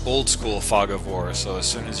old school fog of war, so as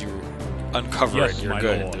soon as you uncover Yes, it, you're my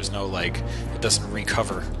good. lord. There's no like, it doesn't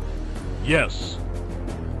recover. Yes.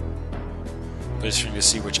 But it's trying to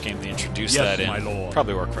see which game they introduced Yes, that in. my lord.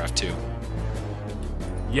 Probably Warcraft 2.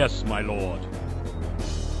 Yes, my lord.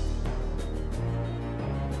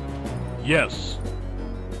 Yes.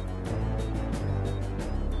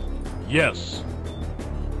 Yes.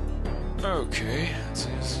 Okay, let's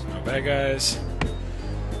see. No bad guys.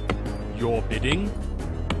 Your bidding?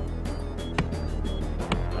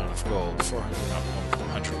 Not enough gold. 400, no,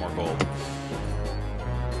 100 more gold.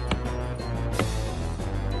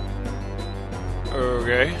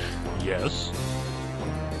 Okay. Yes.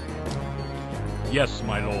 Yes,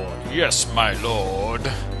 my lord. Yes, my lord.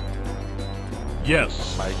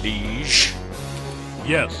 Yes. My liege.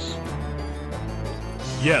 Yes.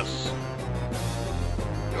 Yes.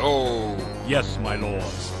 Oh. Yes, my lord.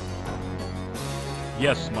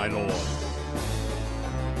 Yes, my lord.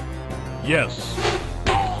 Yes.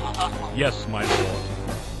 Yes, my lord.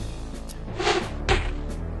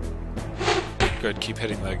 Good, keep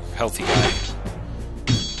hitting the healthy guy.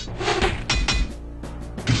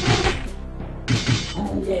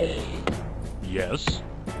 Yes.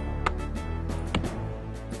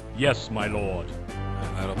 Yes, my lord.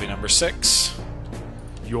 And that'll be number 6.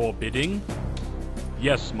 Your bidding?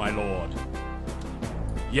 Yes, my lord.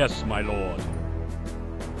 Yes, my lord.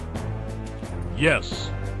 Yes.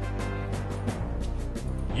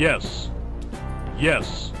 Yes.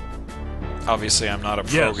 Yes. Obviously, I'm not a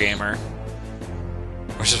pro Yes. gamer,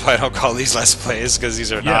 which is why I don't call these Let's Plays, because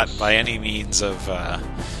these are not Yes. by any means of,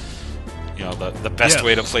 you know, the best Yes.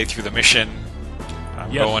 way to play through the mission.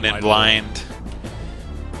 I'm Yes, going my in lord. blind,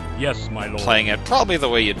 Yes, my lord. playing it probably the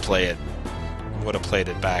way you'd play it. Would have played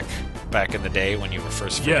it back in the day when you were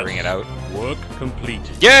first figuring it out. Work completed.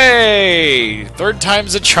 Yay! 3rd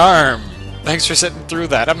time's a charm! Thanks for sitting through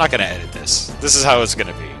that. I'm not going to edit this. This is how it's going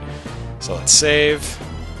to be. So let's save.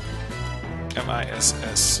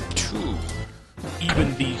 MISS2.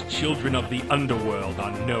 Even these children of the underworld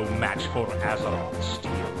are no match for Azeroth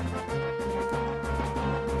steel.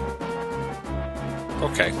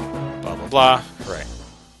 Okay. Blah, blah, blah. Right.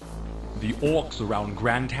 The orcs around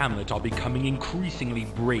Grand Hamlet are becoming increasingly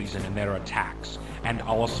brazen in their attacks, and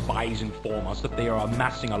our spies inform us that they are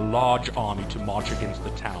amassing a large army to march against the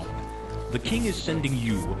town. The king is sending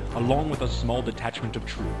you, along with a small detachment of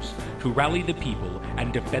troops, to rally the people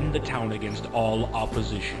and defend the town against all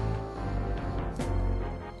opposition.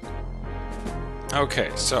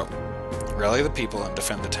 Okay, so rally the people and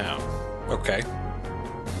defend the town. Okay.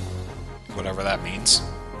 Whatever that means.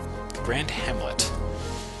 Grand Hamlet.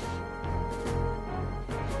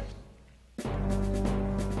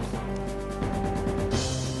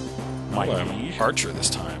 My Oh, I'm liege? Archer this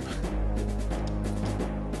time.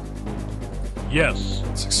 Yes.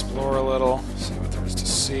 Let's explore a little, see what there is to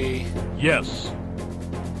see. Yes.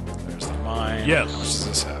 There's the mine. Yes. How much does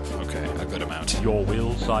this have? Okay, a good amount. Your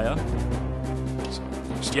will, sire? So,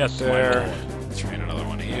 just Yes, my there. lord. Train another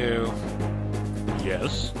one of you.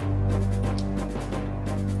 Yes.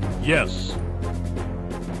 Yes.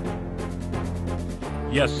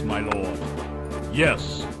 Yes, my lord.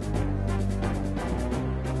 Yes.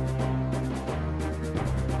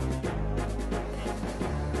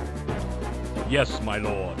 Yes, my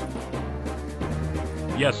lord.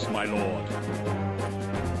 Yes, my lord.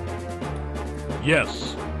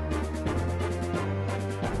 Yes.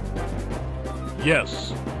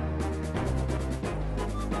 Yes.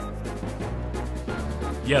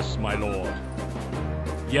 Yes, my lord.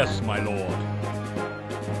 Yes, my lord.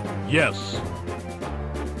 Yes.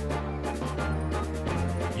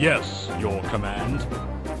 Yes, your command.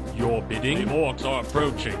 Your bidding. The orcs are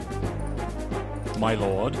approaching. My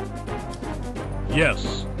lord.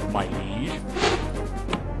 Yes, my liege.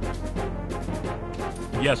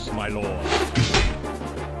 Yes, my lord.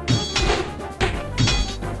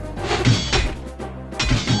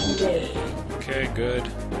 Okay, good.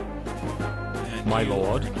 And My you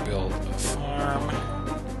lord. are gonna build a farm.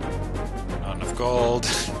 Not enough gold.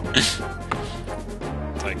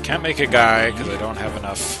 I can't make a guy because I don't have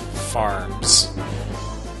enough farms.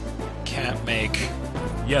 Can't make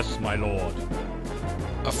Yes, my lord.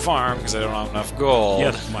 a farm because I don't have enough gold.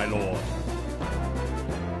 Yes, my lord.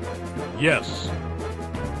 Yes.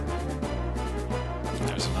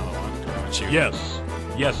 There's another one. How about you? Yes.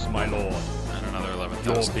 Yes, my lord. And another Your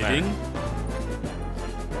 11,000 there. bidding?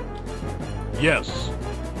 Yes.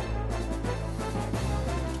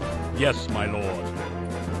 Yes, my lord.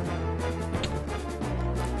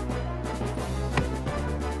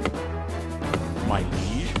 My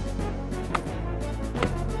liege?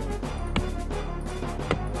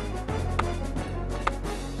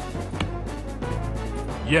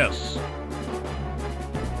 Yes.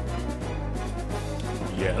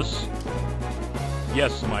 Yes.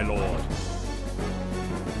 Yes, my lord.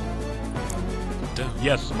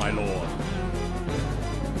 Yes, my lord.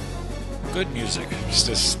 Good music.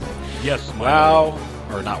 Just Yes, my lord.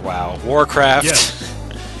 WoW, or not WoW, Warcraft. Yes.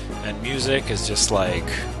 And music is just like,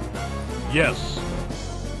 Yes.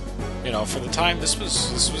 you know, for the time this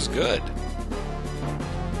was good.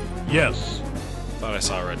 Yes. Thought I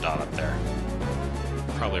saw a red dot up there.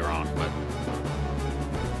 Probably wrong, but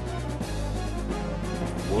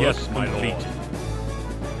Yes, my lord.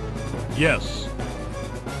 Yes.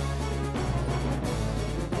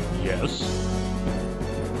 Yes.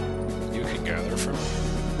 you can gather from,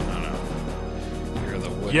 I don't know.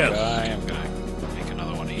 wood Yes. guy. I'm gonna make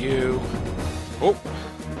another one of you. Oh,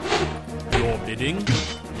 Your bidding?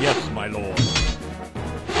 Yes, my lord.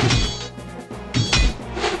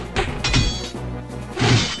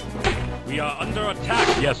 We are under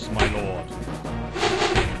attack. Yes, my lord.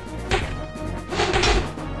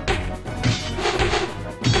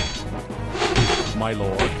 My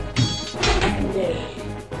lord.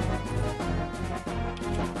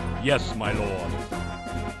 Yes, my lord.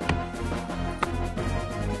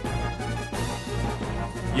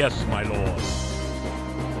 Yes, my lord.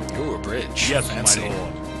 ooh, a bridge. Yes, Fancy. my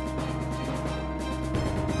lord.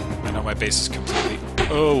 I know my base is completely.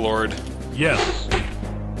 Oh lord. Yes.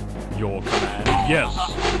 Your command. Yes.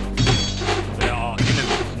 There are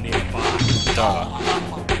enemies nearby. Duh.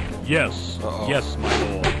 Yes. Uh-oh. Yes, my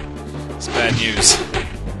lord. It's bad news.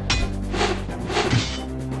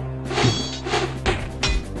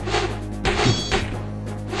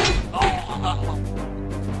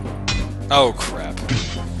 Oh crap.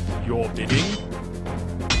 Your bidding.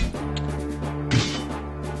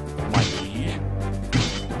 My liege.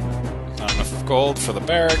 Not enough gold for the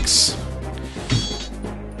barracks.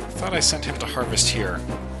 Thought I sent him to harvest here.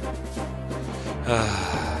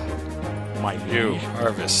 My You liege.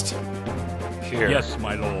 harvest here. Yes,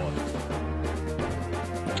 my lord.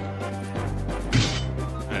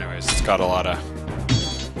 Anyways, it's got a lot of.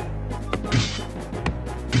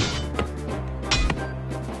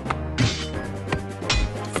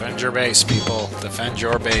 Defend your base, people. Defend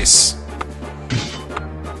your base.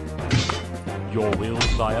 Your will,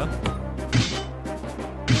 sire.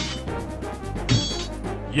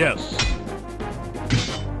 Yes.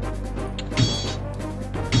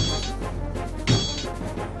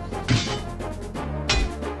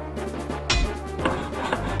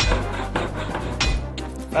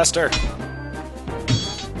 Faster.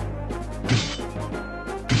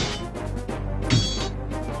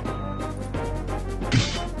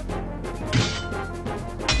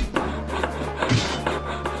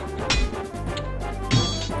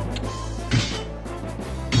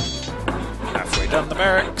 Halfway down the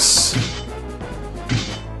barracks.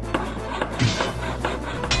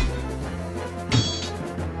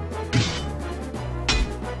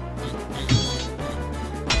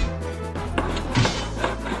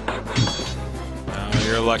 Oh,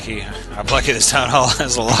 you're lucky. I'm lucky this town hall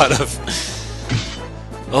has a lot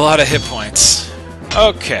of hit points.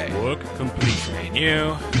 Okay. Work complete. Train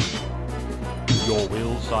you. Your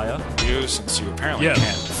will, sire. You, since you apparently Yes.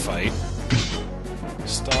 can't fight.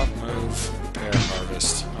 Stop, move, repair,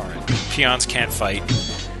 harvest. Alright. Peons can't fight.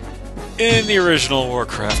 In the original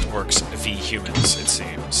Warcraft, Orcs v Humans, it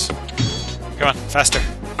seems. Come on, faster.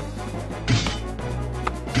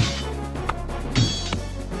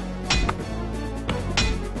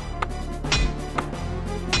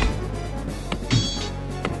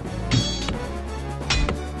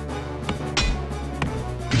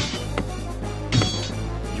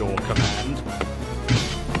 Your command.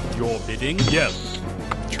 Your bidding. Yes.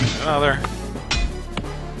 Train another.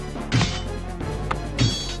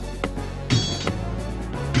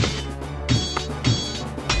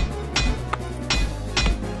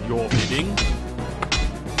 Your bidding.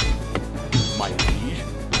 My liege.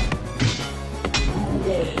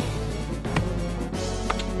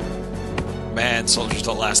 Man, soldiers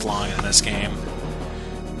don't last long in this game.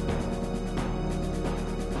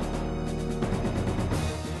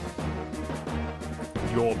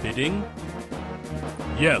 Your bidding.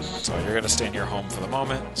 Yes. So you're gonna stay in your home for the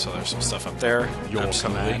moment. So there's some stuff up there. Your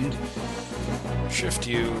Absolutely. command. Shift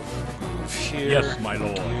you, move here. Yes, my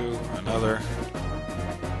lord. You, another.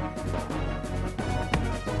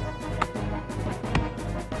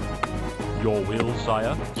 Your will,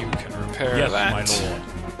 sire. You can repair Yes, that. my lord.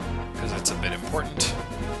 Because it's a bit important.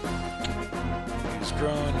 Use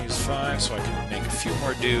grown, use 5, so I can make a few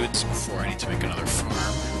more dudes before I need to make another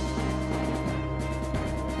farm.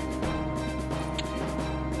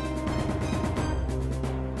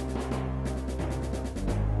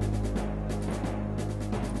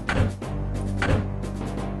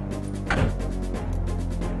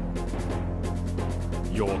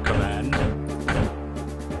 Your command.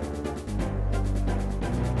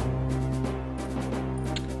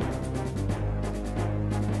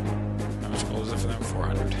 How much gold is it for them?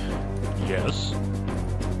 400. Yes.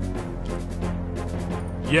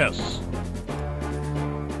 Yes.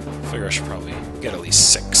 Figure I should probably get at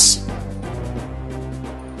least 6.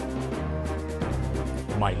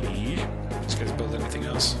 My liege. These guys build anything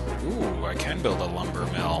else? Ooh, I can build a lumber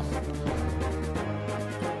mill.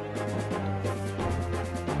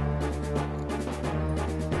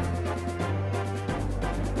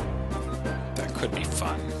 That could be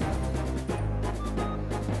fun.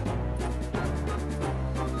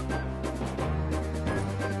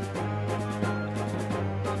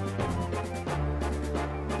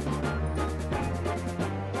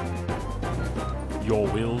 Your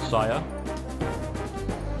will, sire?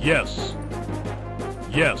 Yes.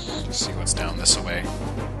 Yes. Let's see what's down this way.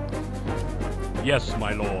 Yes,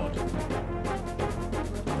 my lord.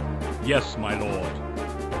 Yes, my lord.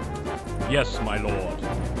 Yes, my lord.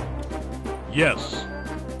 Yes.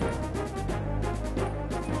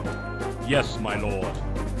 Yes, my lord.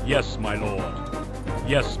 Yes, my lord.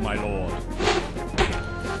 Yes, my lord.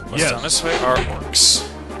 What's down this way are orcs.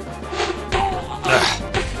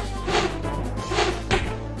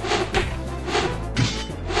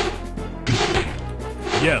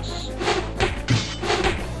 Yes.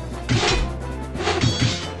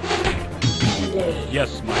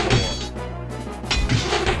 Yes, my lord.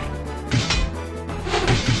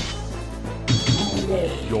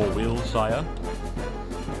 Your will, sire?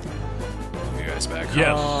 Move you guys back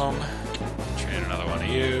Yes. home. Train another one of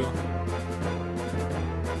you.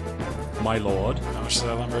 My lord. How much does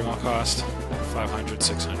that lumber mill cost? 500,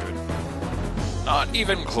 600. Not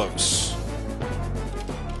even close.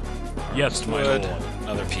 Yes, my Wood. lord.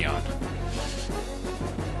 Another peon.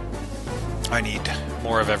 I need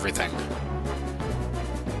more of everything.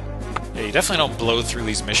 Yeah, you definitely don't blow through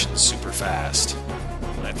these missions super fast.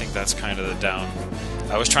 And I think that's kind of the down.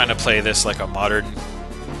 I was trying to play this like a modern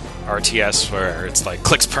RTS where it's like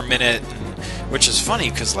clicks per minute, which is funny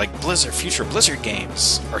because like future Blizzard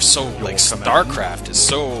games are so like StarCraft is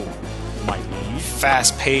so My liege.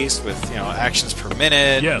 fast paced with actions per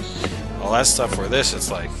minute. Yes. All that stuff. Where this,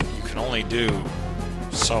 it's like you can only do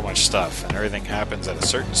so much stuff, and everything happens at a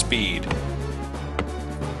certain speed.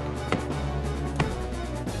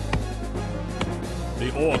 The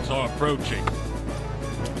orcs are approaching.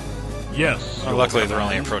 Yes. Well, luckily, they're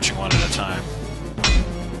only approaching one at a time.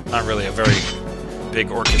 Not really a very big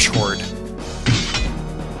orcish horde.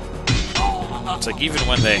 It's like even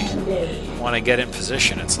when they want to get in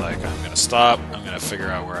position, it's like, I'm going to stop, I'm going to figure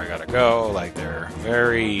out where I got to go. Like, they're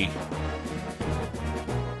very...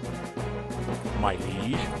 My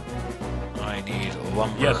liege. I need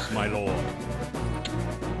lumber. Yes, my lord.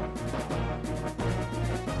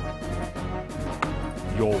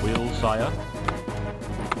 Your will, sire?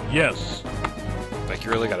 Yes. Like,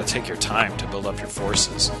 you really got to take your time to build up your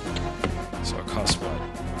forces. So it costs,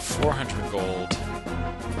 what? 400 gold.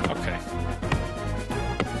 Okay.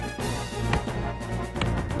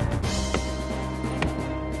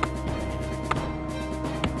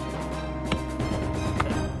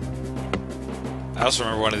 I also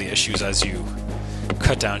remember one of the issues as you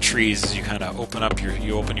cut down trees is you kind of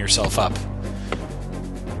open yourself up.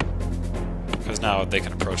 Because now they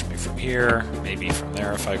can approach me from here, maybe from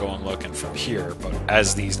there if I go and look, and from here. But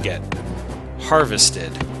as these get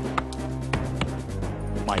harvested,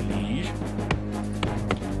 My liege.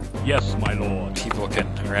 Yes, my lord.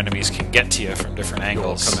 or enemies can get to you from different Your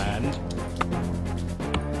angles. command.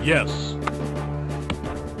 Yes.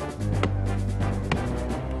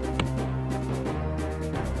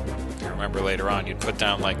 If you remember later on, you'd put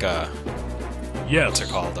down like a Yes. what's it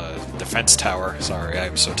called? A defense tower. Sorry,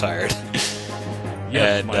 I'm so tired.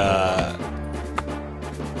 Yes, And my lord.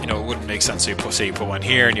 it wouldn't make sense. So you put one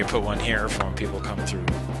here and you put one here for when people come through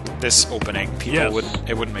this opening. Yes.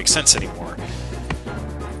 It wouldn't make sense anymore.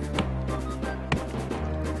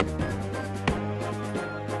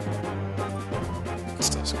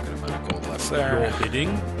 Still some good amount of gold left there. Your bidding.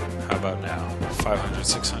 How about now? 500,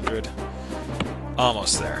 600.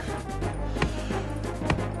 Almost there.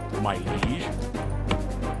 My liege.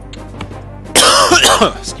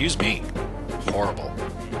 Excuse me. Horrible.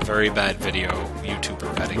 Very bad video YouTuber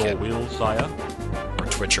Your etiquette. will, sire? Or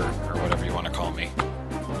Twitcher, or whatever you want to call me.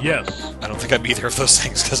 Yes. I don't think I'm either of those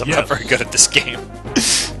things because I'm Yes. not very good at this game.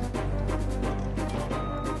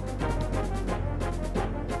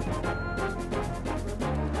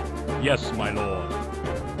 Yes, my lord.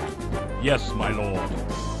 Yes, my lord.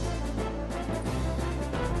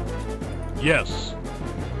 Yes.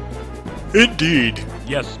 Indeed.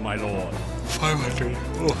 Yes, my lord. 500.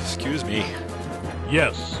 Oh, excuse me.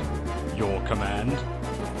 Yes. Your command.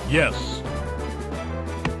 Yes.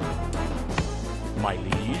 My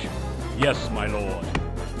liege. Yes, my lord.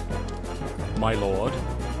 My lord.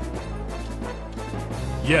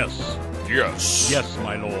 Yes. Yes. Yes,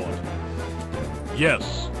 my lord.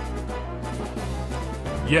 Yes.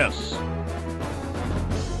 Yes.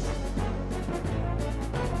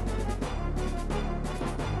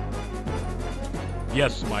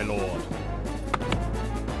 Yes, my lord.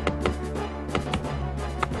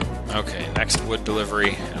 Okay, next wood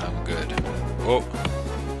delivery, and I'm good. Whoa.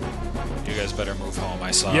 You guys better move home.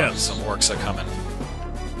 I saw Yes. some orcs are coming.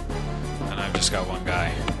 And I've just got one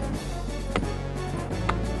guy.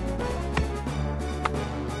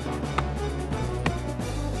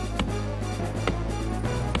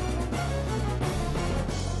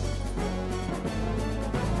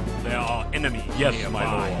 enemy. Yes, my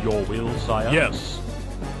lord. Your will, sire? Yes.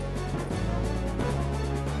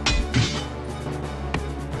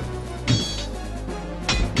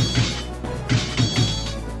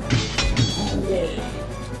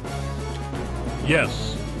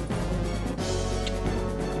 Yes.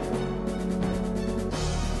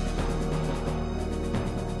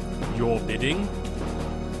 Your bidding?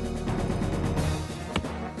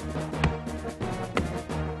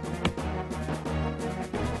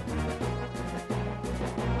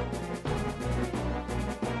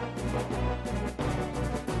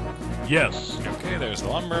 Yes. Okay, there's the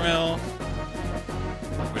lumber mill,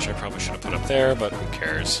 which I probably should have put up there, but who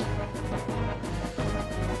cares?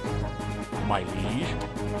 My liege?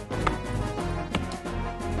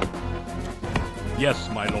 Yes,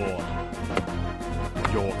 my lord.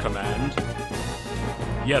 Your command?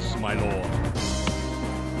 Yes, my lord.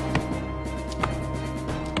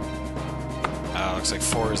 Looks like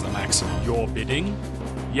 4 is the maximum. Your bidding?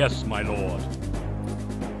 Yes, my lord.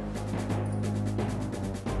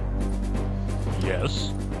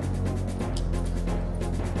 Yes.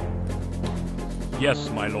 Yes,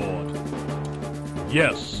 my lord.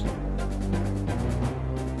 Yes.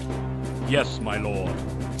 Yes, my lord.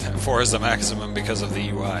 4 is the maximum because of the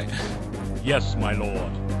UI. Yes, my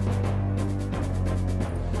lord.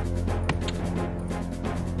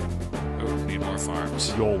 Ooh, need more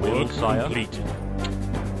farms. Your will, sire? Completed.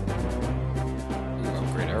 Ooh,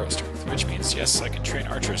 upgrade arrow strength, which means, yes, I can train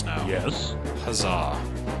archers now. Yes. Huzzah.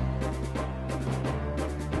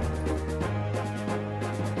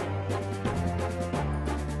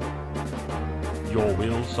 Your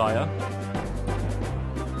will, sire?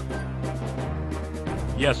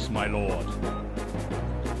 Yes, my lord.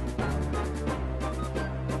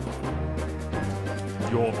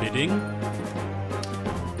 Your bidding?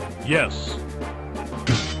 Yes.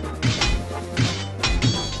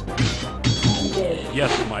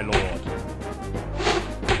 Yes, my lord.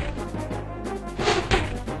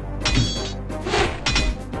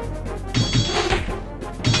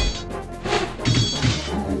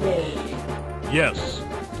 Yes.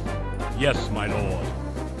 Yes, my lord.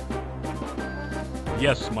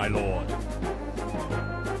 Yes, my lord.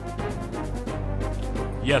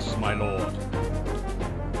 Yes, my lord.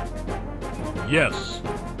 Yes.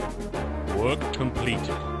 Work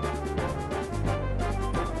completed.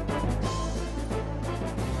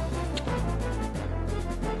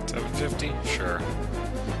 $750? Sure.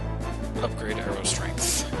 Upgrade arrow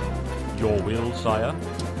strength. Your will, sire?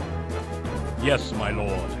 Yes, my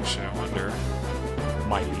lord. Actually, I wonder.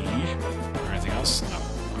 My liege? Or anything else? No.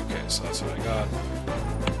 Okay, so that's what I got.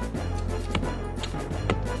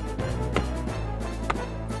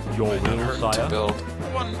 Your Might not will, hurt sire? to build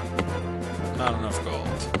one. Not enough gold.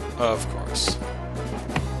 Of course.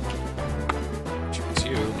 Which means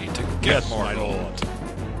you need to get Yes, more my gold. lord.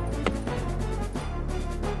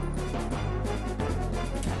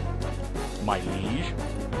 My liege?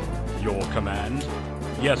 Your command?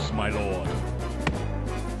 Yes, my lord.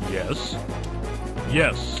 Yes.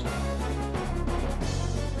 Yes.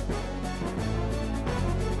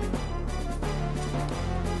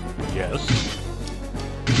 Yes.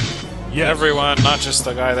 Yes. Everyone, not just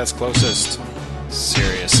the guy that's closest.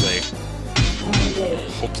 Seriously.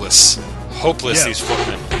 Hopeless. Hopeless, Yes. these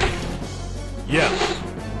footmen. Yes.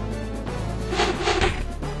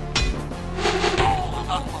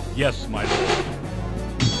 Yes, my lord.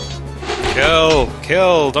 Kill!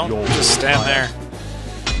 Kill! Don't Your just will, stand sire. there.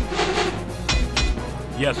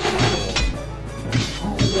 Yes, my lord.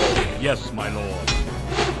 Yes, my lord.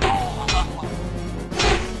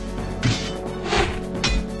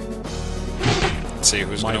 Let's see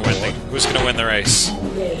who's My gonna win lord. who's gonna win the race.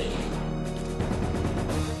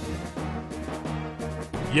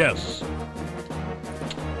 Yes.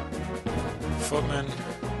 Footman.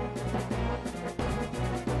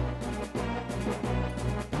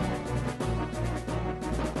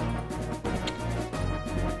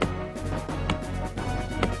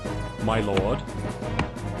 My lord.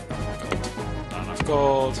 Not enough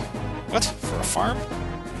gold. What? For a farm?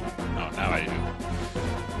 Oh, now I do.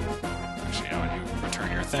 Actually, now when you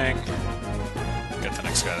return your thing, get the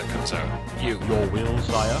next guy that comes out. You. Your will,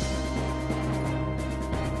 sire?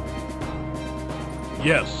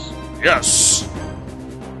 Yes. Yes!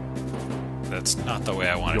 That's not the way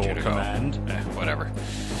I wanted Your you to command? go. Whatever.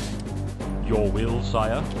 Your will,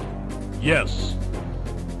 sire? Yes.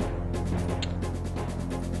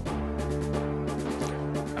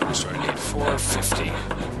 How much do I need? 450.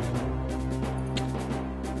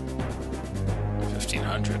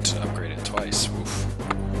 1500 to upgrade it twice. Oof.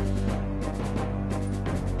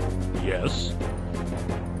 Yes.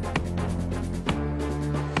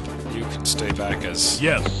 You can stay back as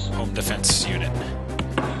Yes. home defense unit.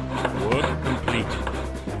 Work complete.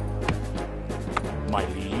 My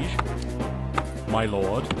liege. My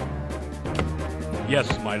lord. Yes,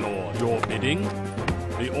 my lord. Your bidding?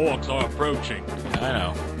 The orcs are approaching. I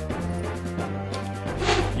know.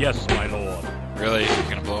 Yes, my lord. Really? You're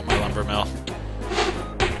gonna blow up my lumber mill?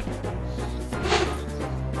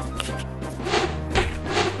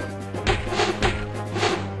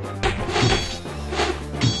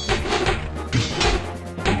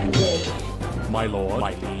 My lord.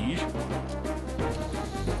 My liege.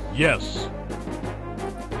 Yes.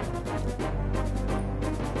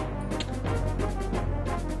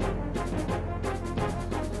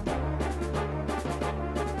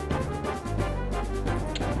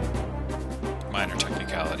 Minor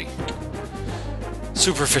technicality.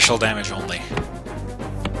 Superficial damage only.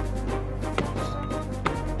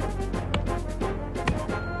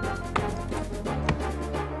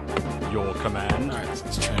 Your command. Alright,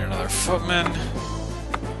 let's train another footman.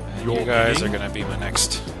 And Your you guys are bidding? gonna be my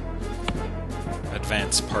next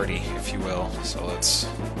advance party, if you will. So let's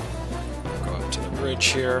go up to the bridge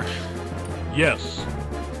here. Yes.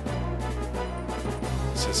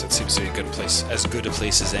 Since it seems to be a good place, as good a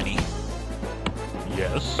place as any.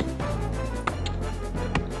 Yes.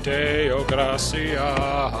 Deo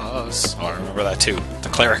gracias. Oh, I remember that too. The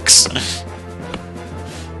clerics.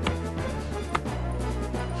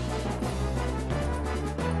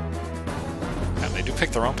 And they do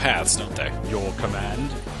pick their own paths, don't they? Your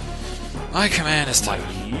command. My command is to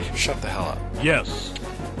My liege. shut the hell up. Yes.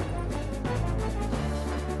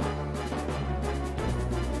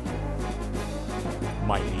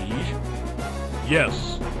 My liege.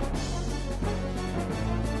 Yes.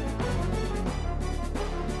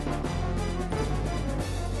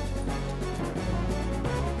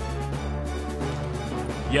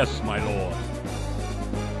 Yes, my lord.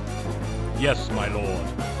 Yes, my lord.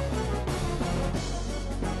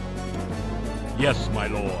 Yes, my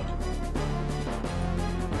lord.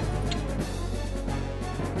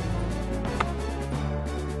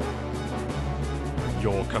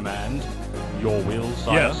 Your command. Your will,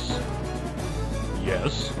 sire. Yes.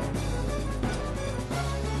 Yes.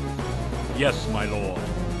 Yes, my lord.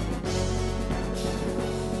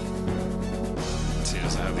 Let's see,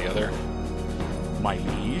 does it have the other? My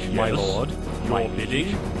liege. My Yes. lord. Your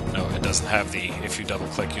bidding. No, it doesn't have the, if you double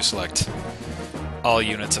click, you select all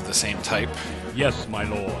units of the same type. Yes, my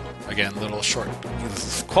lord. Again, little short,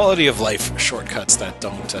 quality of life shortcuts that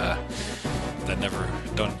didn't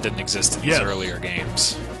exist in these Yes. earlier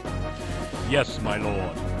games. Yes, my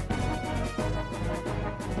lord.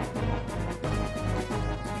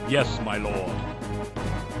 Yes, my lord.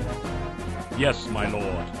 Yes, my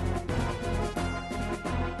lord.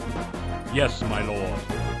 Yes, my lord.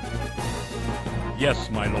 Yes,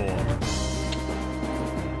 my lord.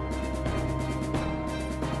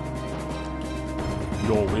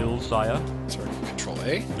 Your will, sire? Sorry, Control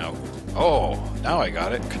A? No. Oh, now I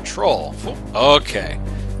got it. Control. Okay,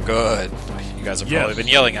 good. You guys have probably Yes. been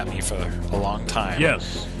yelling at me for a long time.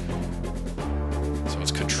 Yes. So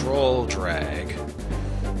it's Control drag.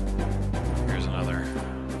 Here's another.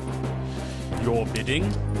 Your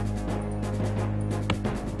bidding?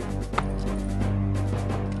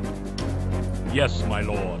 Yes, my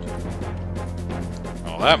lord.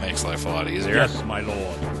 Oh, that makes life a lot easier. Yes, my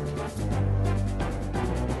lord.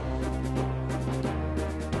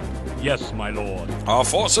 Yes, my lord. Our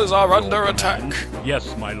forces are under Your attack. command?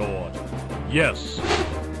 Yes, my lord. Yes.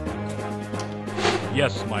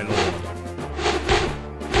 Yes, my lord.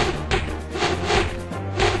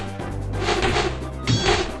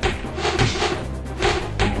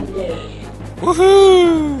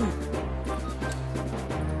 Woohoo!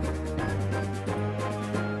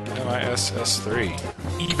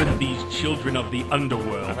 MISS3. Even these children of the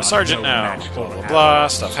underworld I'm a are sergeant no now. match Blah for blah blah.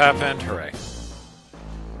 ours. Stuff happened. Hooray.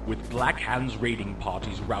 With Black Hand's raiding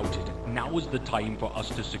parties routed, now is the time for us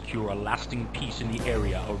to secure a lasting peace in the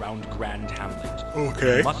area around Grand Hamlet.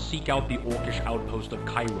 Okay. We must seek out the Orcish outpost of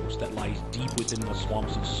Kairos that lies deep within the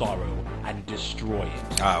Swamps of Sorrow and destroy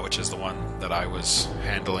it. Which is the one that I was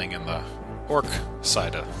handling in the orc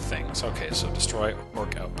side of things. Okay, so destroy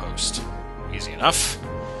orc outpost. Easy enough.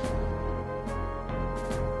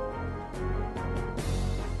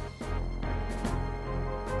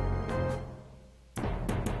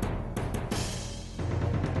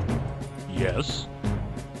 Yes?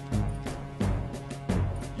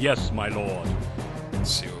 Yes, my lord.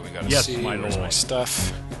 Let's see what we gotta Yes, see. my Where's my lord.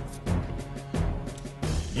 stuff?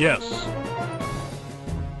 Yes.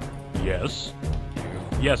 Yes.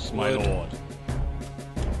 Yes, my Wood. lord.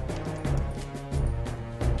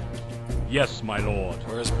 Yes, my lord.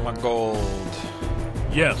 Where's my gold?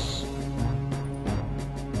 Yes.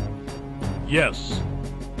 Yes.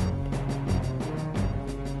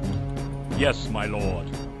 Yes, my lord.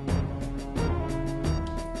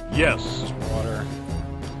 Yes. Water.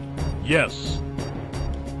 Yes.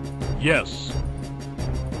 Yes.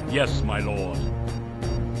 Yes, my lord.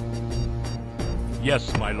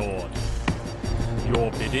 Yes, my lord. Your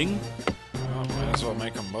bidding? Well, might as well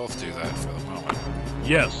make them both do that for the moment.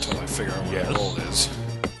 Yes. Until I figure out where Yes. the gold is.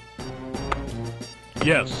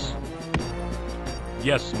 Yes.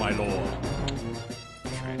 Yes, my lord.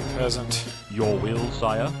 Trade peasant. Your will,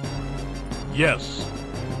 sire? Yes.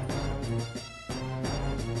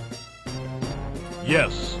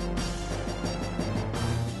 Yes.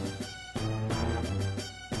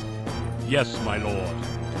 Yes, my lord.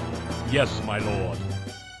 Yes, my lord.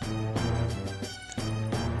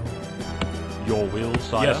 Your will,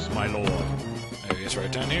 sire? Yes, my lord. Maybe it's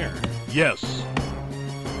right down here. Yes.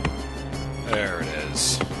 There it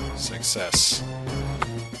is. Success.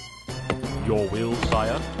 Your will,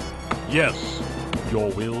 sire? Yes.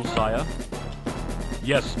 Your will, sire?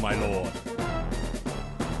 Yes, my lord.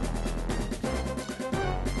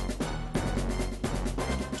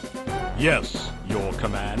 Yes, your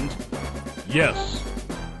command. Yes.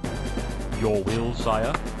 Your will,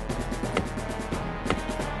 sire?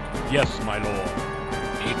 Yes, my lord.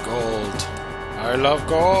 Need gold. I love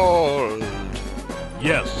gold.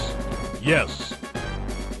 Yes. Yes.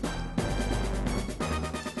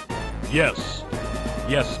 Yes.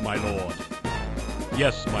 Yes, my lord.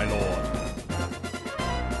 Yes, my lord.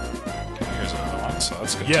 Okay, here's another one, so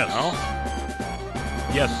that's good Yes. to know.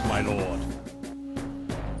 Yes, my lord.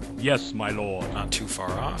 Yes, my lord. Not too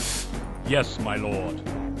far off. Yes, my lord.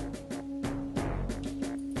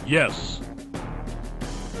 Yes.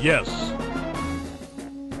 Yes.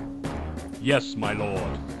 Yes, my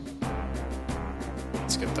lord.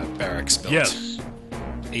 Let's get that barracks built. Yes.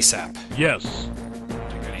 ASAP. Yes. I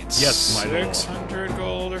think I need Yes, my lord. 600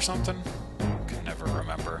 gold or something. Can never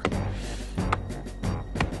remember.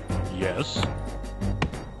 Yes.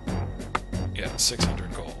 Yeah,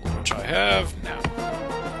 600 gold, which I have now.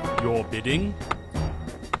 Your bidding?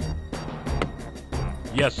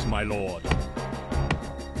 Yes, my lord.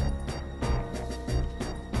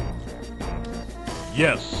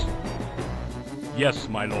 Yes. Yes,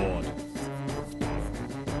 my lord.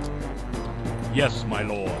 Yes, my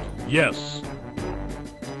lord. Yes.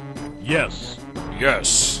 Yes.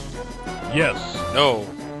 Yes. Yes. No.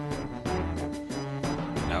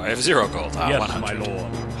 Now I have 0 gold. Ah, Yes, 100. my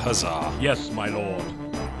lord. Huzzah. Yes, my lord.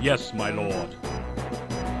 Yes, my lord.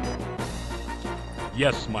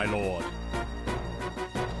 Yes, my lord.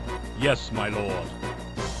 Yes, my lord.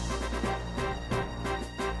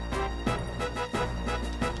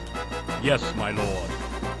 Yes, my lord.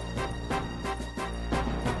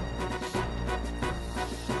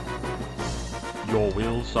 Your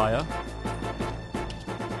will, sire?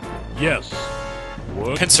 Yes.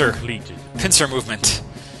 Work Pincer. completed. Pincer movement.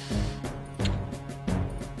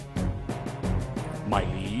 My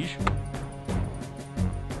liege?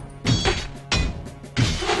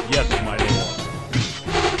 Yes, my lord.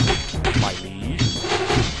 My liege?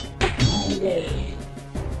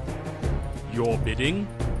 Your bidding?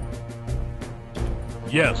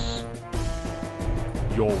 Yes.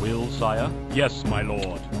 Your will, sire? Yes, my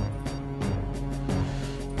lord.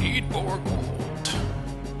 Need more gold.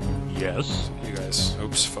 Yes. You guys.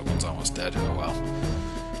 Oops, footman's almost dead. Oh well.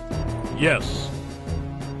 Yes.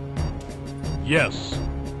 Yes.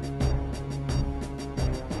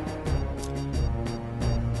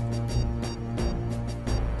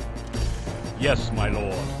 Yes, my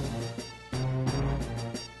lord.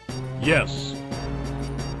 Yes.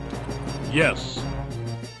 Yes.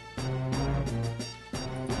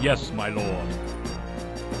 Yes, my lord.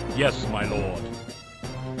 Yes, my lord.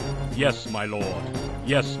 Yes, my lord.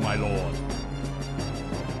 Yes, my lord.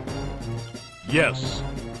 Yes.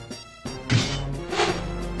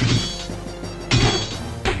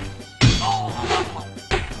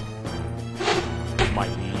 My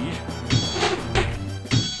liege?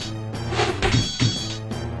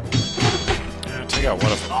 Yeah, take out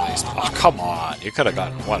one of them at least. Oh, come on. You could have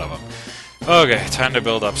gotten one of them. Okay, time to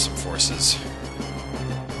build up some forces.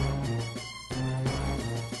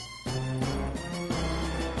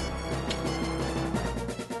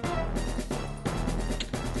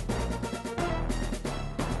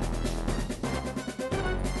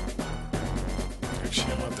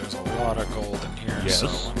 Actually, you know what? There's a lot of gold in here, Yes. so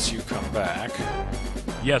once you come back,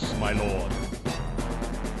 Yes, my lord.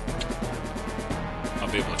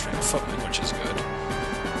 I'll be able to train a footman, which is good.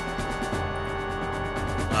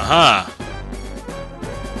 Aha!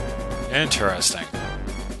 Interesting.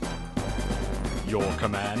 Your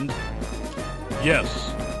command?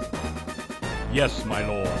 Yes. Yes, my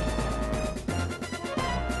lord.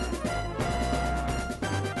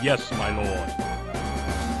 Yes, my lord.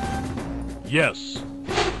 Yes.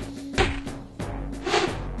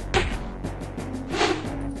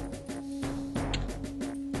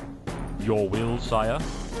 Your will, sire?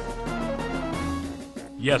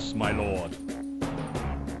 Yes, my lord.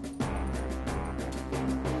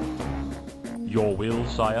 Your will,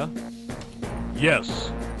 sire?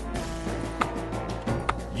 Yes.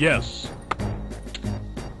 Yes.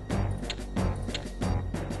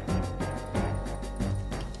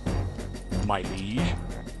 My liege?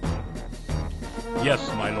 Yes,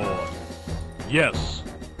 my lord. Yes.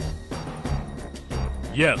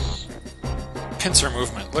 Yes. Pincer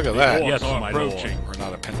movement. Look at that. Yes, my lord. Or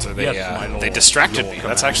not a pincer. They, Yes, my lord. they distracted Your me.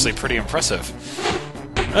 That's command. actually pretty impressive.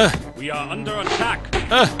 We are under attack.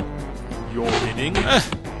 Your bidding?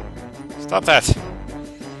 Stop that.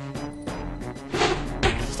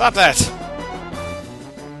 Stop that.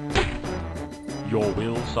 Your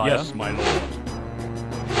will, sire? Yes, my lord.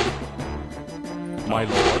 My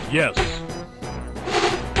lord, yes.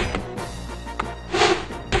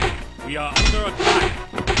 We are under attack.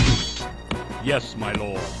 Yes, my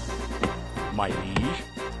lord. My liege?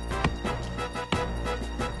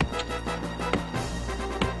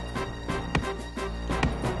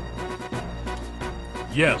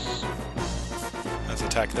 Yes. Let's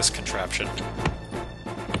attack this contraption.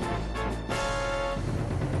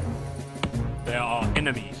 There are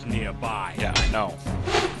enemies nearby. Yeah, I know.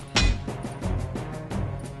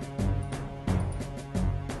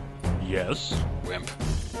 Yes. Wimp.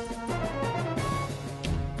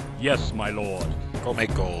 Yes, my lord. Go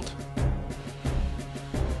make gold.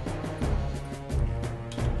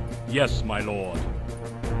 Yes, my lord.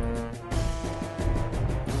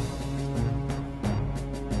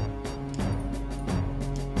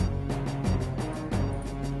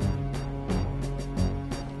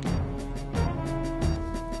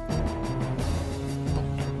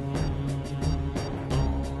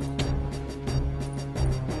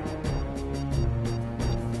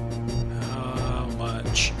 How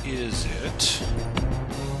much is it?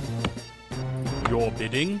 Your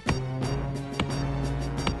bidding?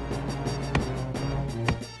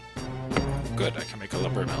 Good, I can make a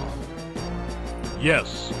lumber mill.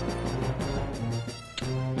 Yes.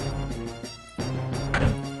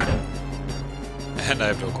 And I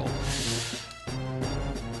have no gold.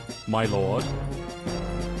 My lord?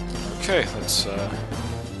 Okay, let's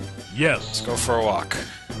Yes. go for a walk.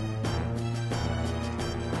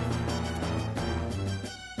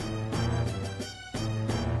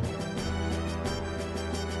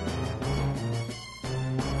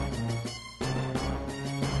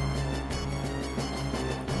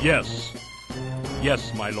 Yes.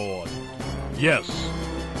 Yes, my lord. Yes.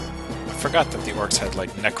 I forgot that the orcs had,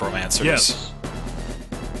 like, necromancers Yes.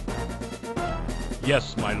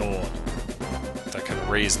 Yes, my lord. that could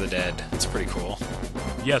raise the dead. That's pretty cool.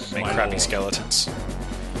 Yes, Make my crappy lord. skeletons.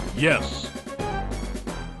 Yes.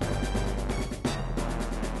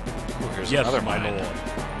 Ooh, here's Yes, another my mine. lord.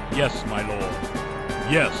 Yes, my lord.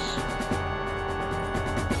 Yes.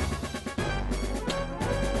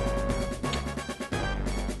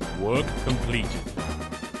 Work completed.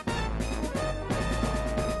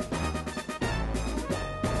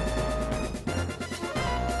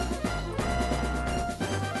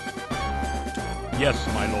 Yes,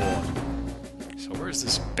 my lord. So where's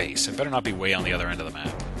this base? It better not be way on the other end of the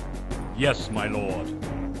map. Yes, my lord.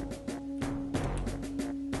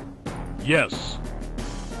 Yes.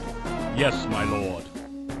 Yes, my lord.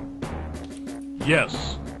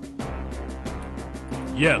 Yes.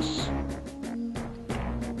 Yes.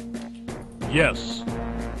 Yes.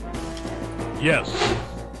 Yes.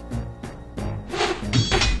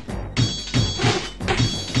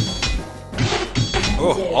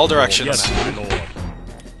 Oh, all directions. Yes, my lord.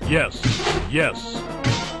 Yes. Yes.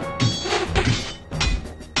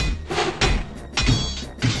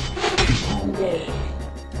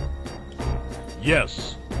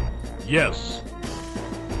 Yes. Yes.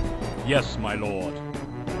 Yes, my lord.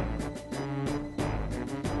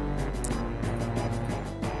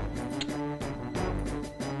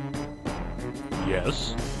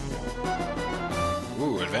 Yes.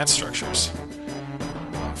 Ooh, advanced structures.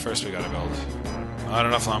 Well, first we gotta build. Not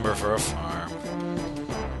enough lumber for a farm.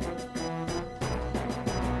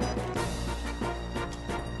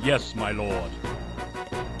 Yes, my lord.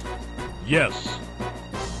 Yes.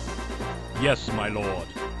 Yes, my lord.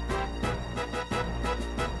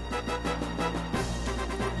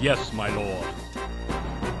 Yes, my lord.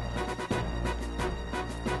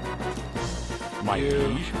 My you,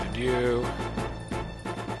 liege. and you.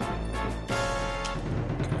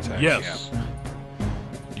 Can attack Yes. him.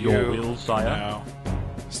 Your You, will, sire. now.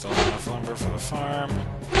 Still enough lumber for the farm.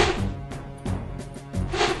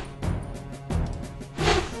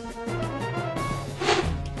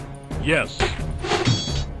 Yes.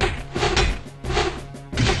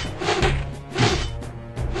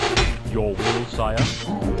 Your will, sire.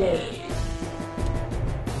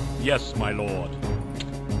 Yes, my lord.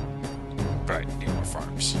 Right, need more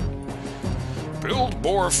farms. Build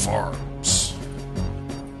more farms.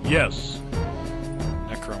 Yes,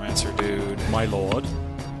 Necromancer dude. my lord.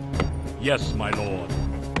 Yes, my lord.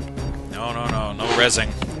 No, no, no. No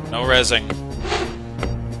rezzing. No rezzing.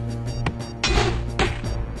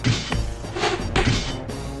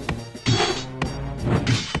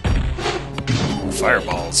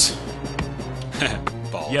 Fireballs.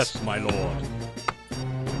 Balls. Yes, my lord.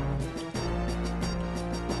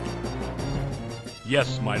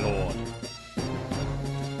 Yes, my lord.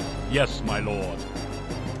 Yes, my lord.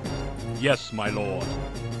 Yes, my lord.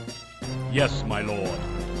 Yes, my lord.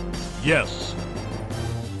 Yes.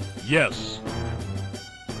 Yes.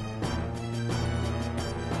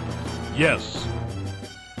 Yes.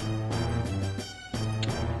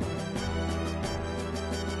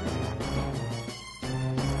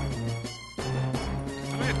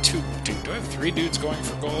 Do I have two? Do I have three dudes going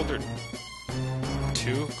for gold, or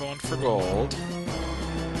two going for gold?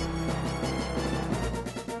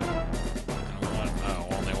 And one, no,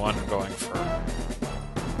 only one going for.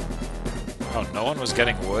 Oh, no one was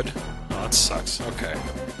getting wood. Oh, that sucks. Okay.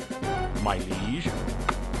 My liege.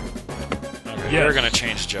 Okay, Yes. we're gonna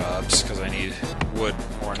change jobs because I need wood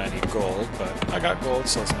more than I need gold. But I got gold,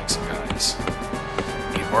 so let's make some guys.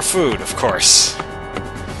 Need more food, of course.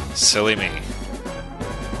 Silly me.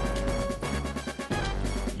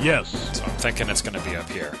 Yes. So I'm thinking it's gonna be up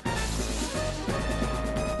here.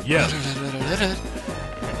 Yes.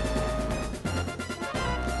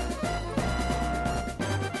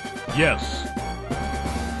 Yes.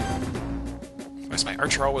 Where's my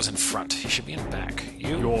archer always in front? He should be in back.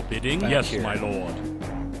 You? Your bidding? Back Yes, here. my lord.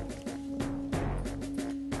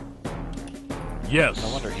 Yes. No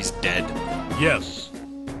wonder he's dead. Yes.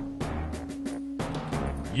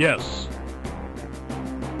 Yes.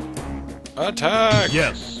 Attack!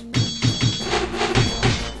 Yes.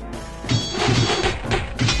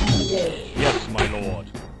 Yes, my lord.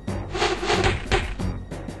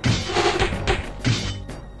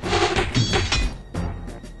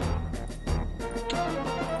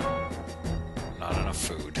 Not enough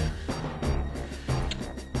food.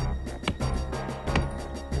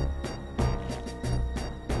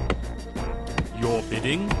 Your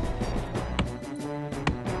bidding?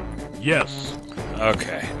 Yes.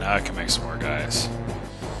 Okay, now I can make some more guys.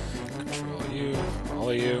 Control you, all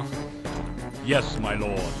of you. Yes, my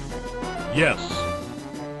lord. Yes.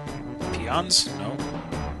 Peons? No.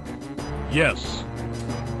 Yes.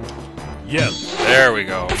 Yes. There we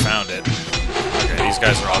go, found it. Okay, these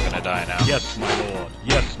guys are all gonna die now. Yes, my lord.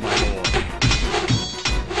 Yes, my lord.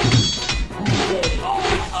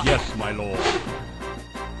 Yes, my lord.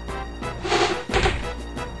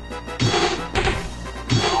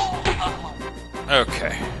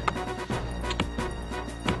 Okay.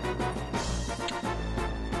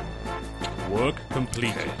 Work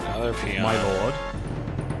completed. Okay, another peon. My lord.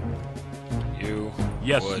 You.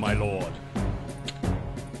 Yes, wood. my lord.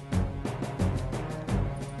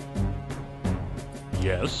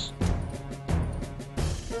 Yes.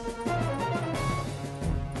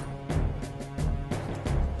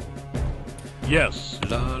 Yes.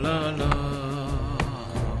 La la la.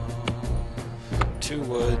 2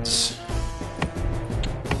 woods.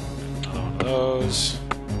 Another one of those.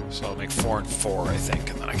 So I'll make 4 and 4, I think,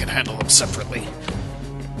 and then I can handle them separately.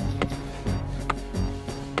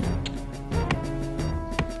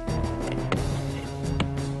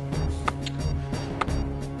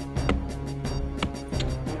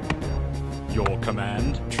 Your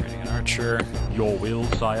command. Training an archer. Your will,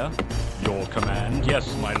 sire. Your command.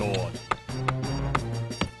 Yes, my lord.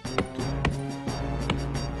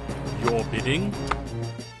 Your bidding.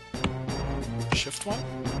 Shift 1?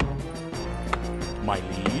 My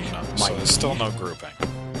liege. No, My so there's still liege. no grouping,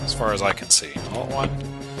 as far as I can see. Alt 1?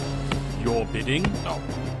 Your bidding. No.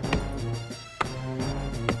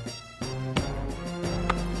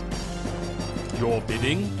 Your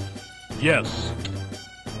bidding. Yes.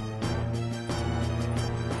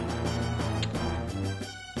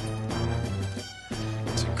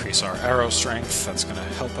 Let's increase our arrow strength. That's going to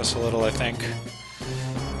help us a little, I think.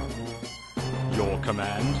 Your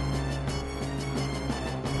command.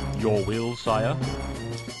 Your will, sire.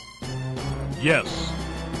 Yes.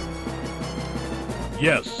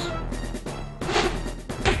 Yes.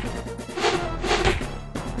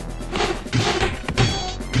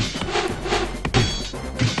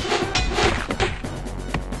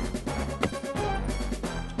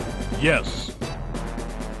 Yes.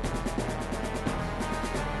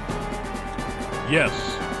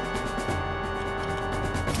 Yes.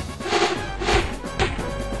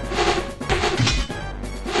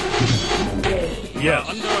 Yes.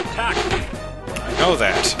 Under attack. I know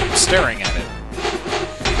that. I'm staring at it.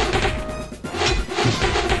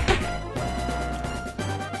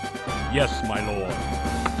 Yes, my lord.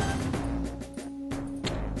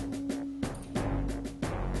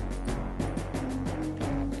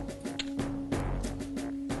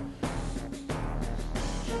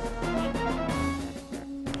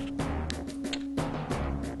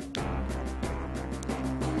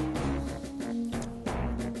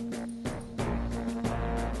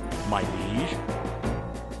 My liege.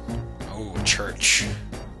 Oh, a church.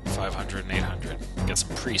 500 and 800. Get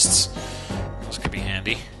some priests. Those could be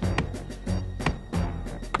handy.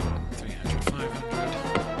 300,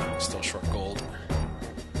 500. Still short gold.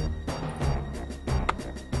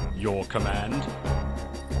 Your command.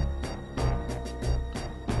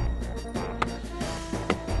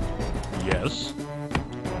 Yes.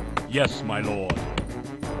 Yes, my lord.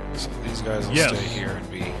 So these guys will Yes. stay here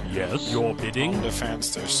and be Yes. Your bidding. home defense.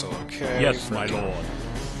 They're still okay. Yes, for my the lord.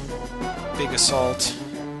 Big assault.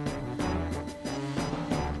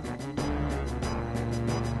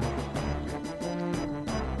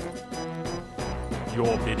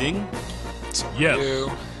 Your bidding. So Yes.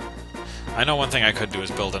 you. I know one thing I could do is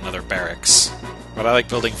build another barracks, but I like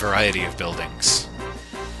building variety of buildings.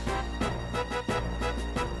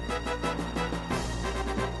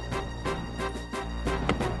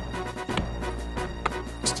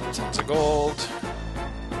 Still tons of gold.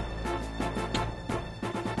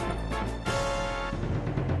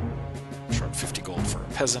 Short 50 gold for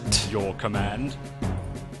a peasant. Your command.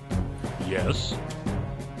 Yes.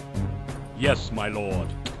 Yes, my lord.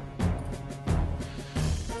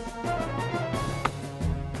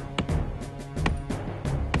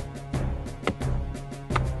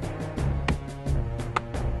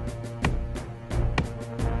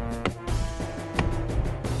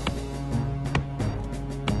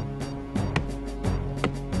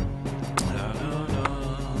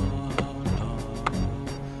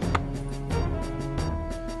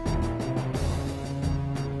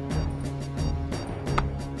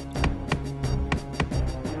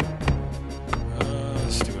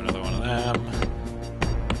 Let's do another one of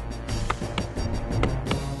them.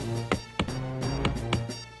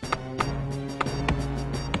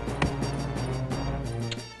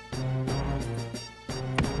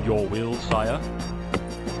 Your will, sire.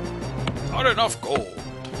 Not enough gold.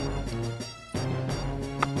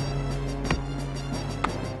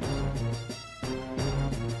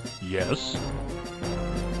 Yes.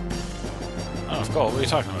 Not enough gold. What are you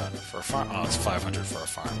talking about? For a farm? Oh, it's 500 for a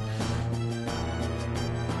farm.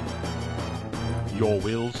 Your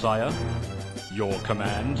will, sire. Your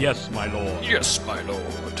command. Yes, my lord. Yes, my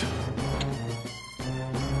lord.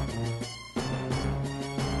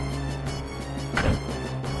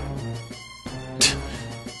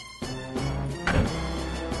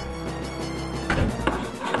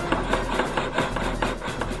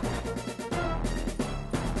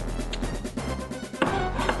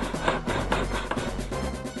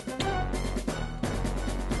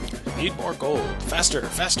 Need more gold. Faster,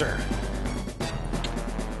 faster.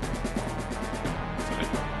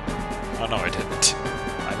 Oh no, I didn't.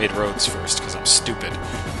 I made roads first because I'm stupid.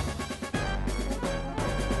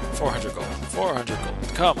 400 gold. 400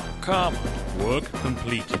 gold. Come on, come on. Work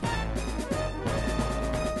completed.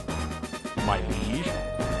 My liege.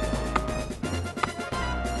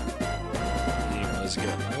 Let's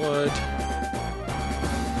get wood.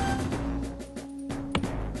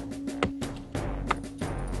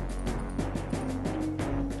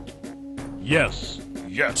 Yes.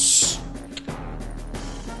 Yes.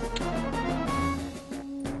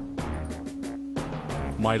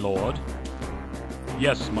 My lord.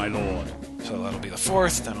 Yes, my lord. So that'll be the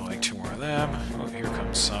fourth. Then I'll make two more of them. Oh, here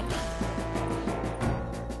comes some.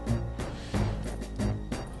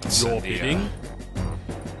 Let's Your send the bidding.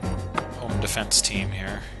 home defense team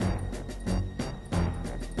here.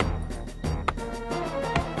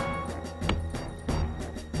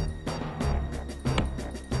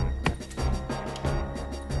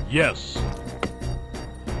 Yes.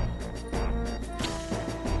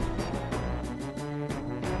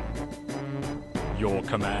 Your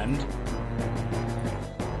command.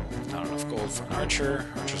 Not enough gold for an archer.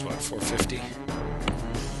 Archer's what, 450?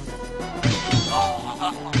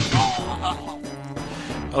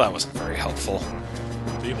 Well, that wasn't very helpful.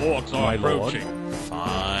 The orcs are approaching.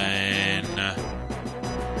 Fine.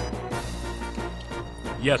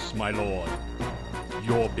 Yes, my lord.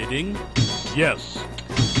 Your bidding? Yes.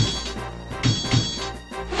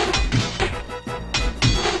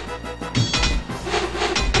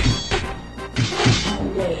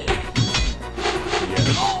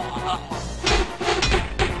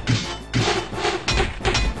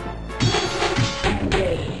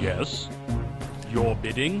 Yes. Your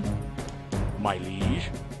bidding, my liege?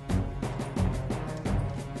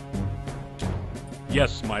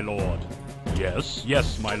 Yes, my lord. Yes,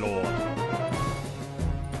 yes, my lord.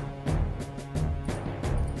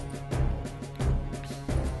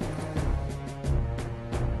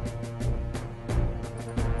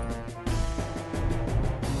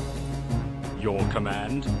 Your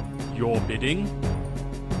command, your bidding?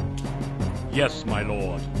 Yes, my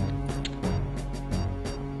lord.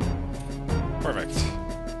 Perfect.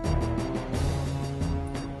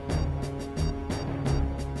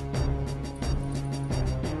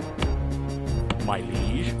 My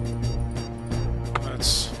liege?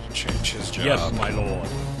 Let's change his job. Yes, my lord.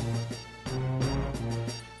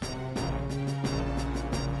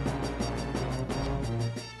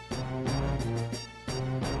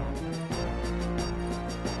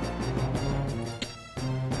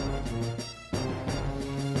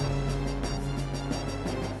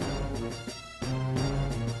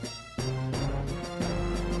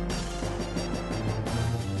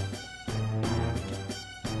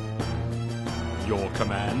 Your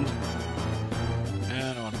command?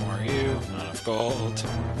 And one more you. Not enough gold.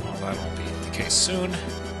 Well, that won't be the case soon.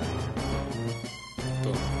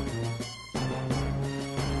 Boom.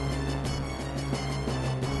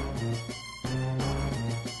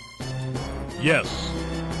 Yes.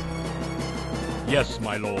 Yes,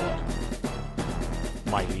 my lord.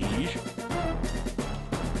 My liege?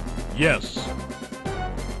 Yes.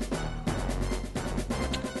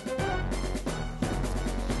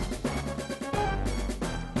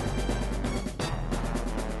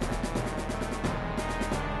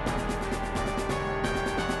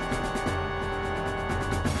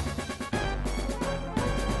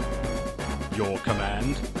 Your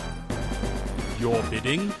command? Your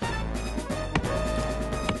bidding?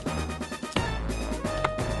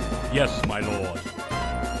 Yes, my lord.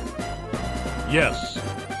 Yes.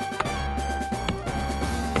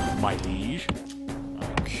 My liege?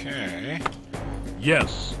 Okay.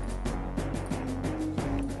 Yes.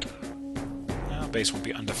 Well, base won't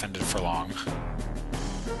be undefended for long.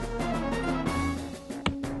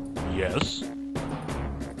 Yes.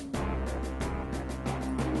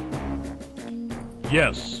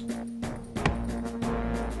 Yes.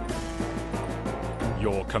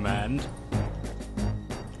 Your command?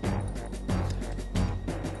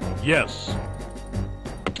 Yes.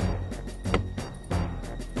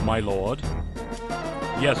 My lord?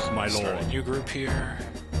 Yes, my Start a lord. new group here.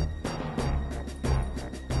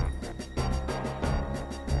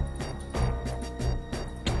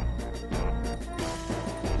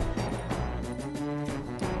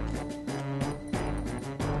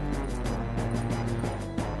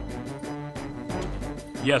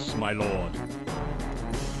 Yes, my lord.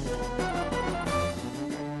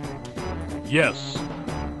 Yes.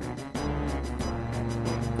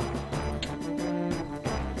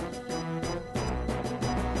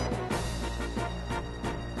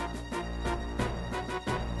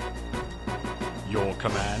 Your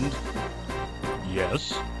command?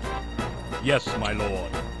 Yes. Yes, my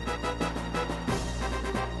lord.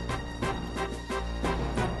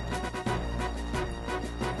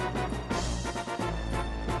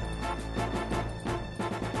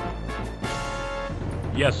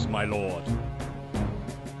 Yes, my lord.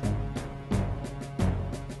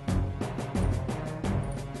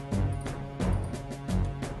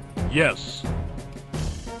 Yes.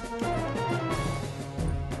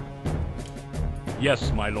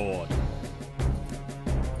 Yes, my lord.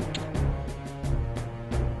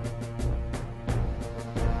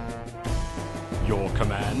 Your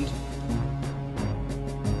command?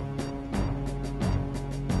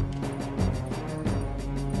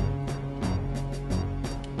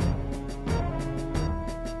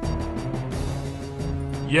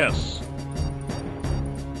 Yes.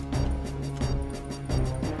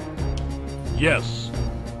 Yes.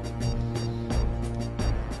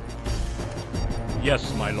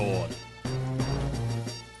 Yes, my lord.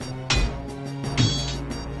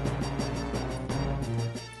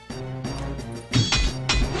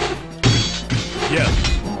 Yes.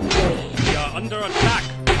 We are under attack.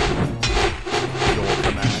 Your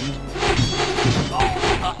command?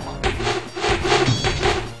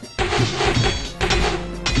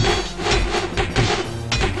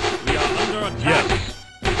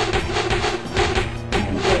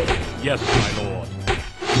 Yes, my lord.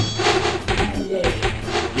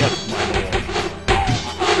 Yes, my lord.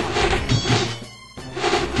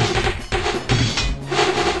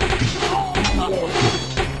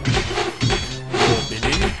 Your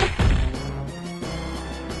bidding?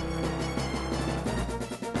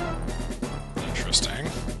 Interesting.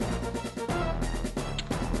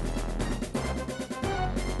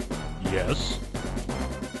 Yes.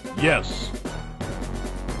 Yes.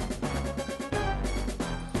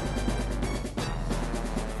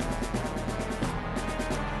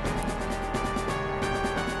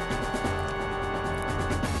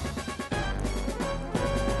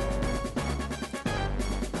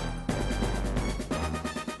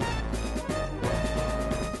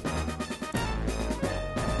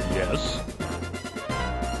 Yes.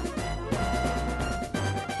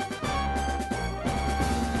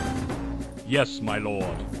 Yes, my lord.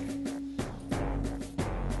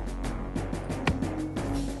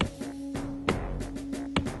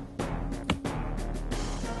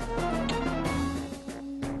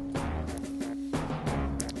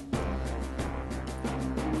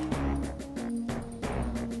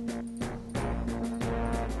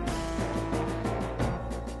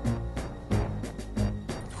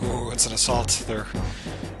 Ooh, it's an assault. They're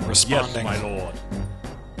responding. Yes, my lord.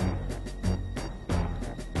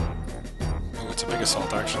 Ooh, it's a big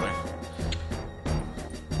assault, actually.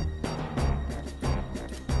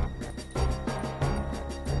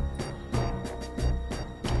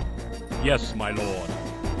 Yes, my lord.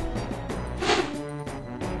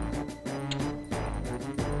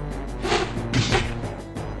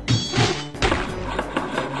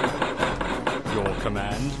 Your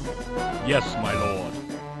command? Yes, my lord.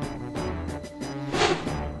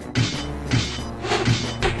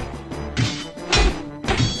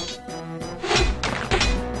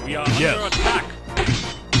 We are under attack.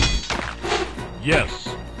 Yes.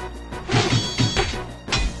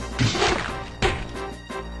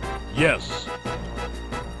 Yes.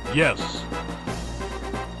 Yes.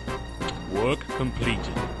 Work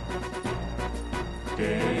completed.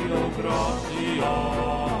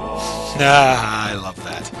 Ah, I love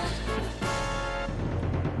that.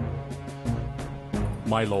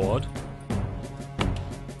 My lord.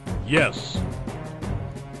 Yes.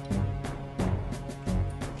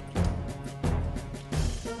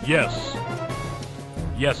 Yes.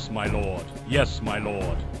 Yes, my lord. Yes, my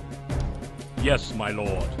lord. Yes, my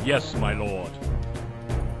lord. Yes, my lord.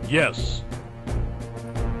 Yes.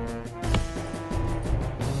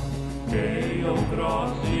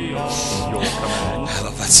 Your command. I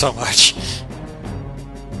love that so much.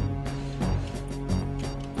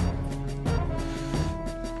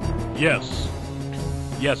 Yes.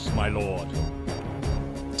 Yes, my lord.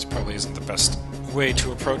 This probably isn't the best way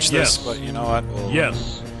to approach this, Yes. but you know what?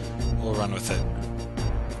 Yes. We'll run with it.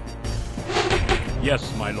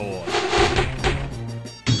 Yes, my lord.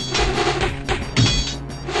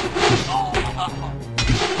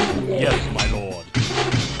 Yes, my lord.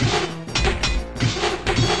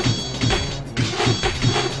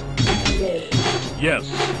 Yes.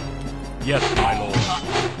 Yes, my lord.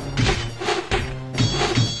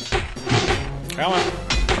 Come on.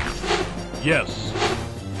 Yes.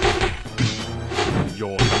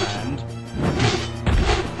 Your command.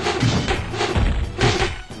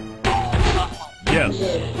 Yes.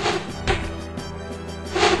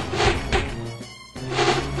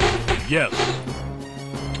 Yes.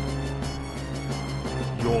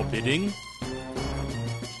 Your bidding?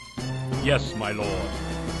 Yes, my lord.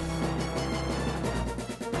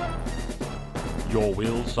 Your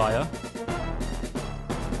will, sire?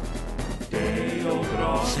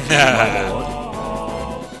 My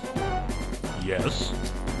lord? Yes.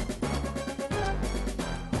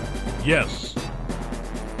 Yes.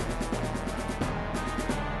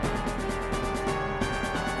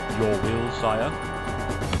 Your will, sire?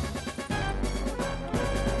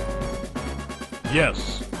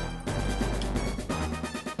 Yes.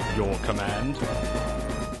 Your command?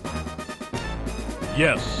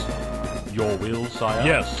 Yes. Your will, sire?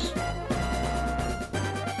 Yes.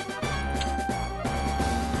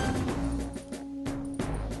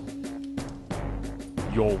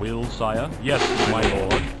 Your will, sire? Yes, my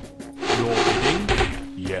lord. Your bidding?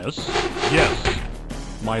 Yes. Yes.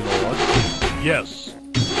 My lord? Yes.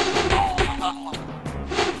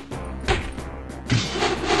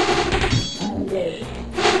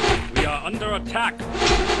 We are under attack.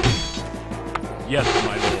 Yes,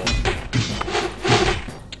 my lord.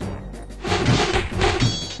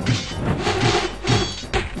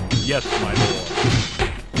 Yes, my lord.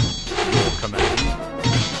 Your command.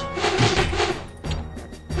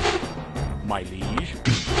 My liege.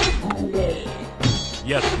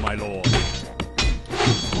 Yes, my lord.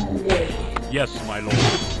 Yes, my lord.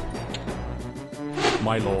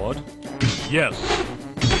 My lord. Yes.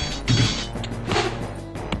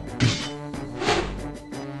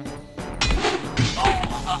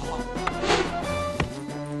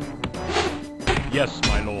 Yes,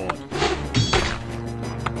 my lord.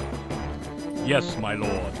 Yes, my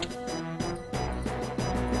lord.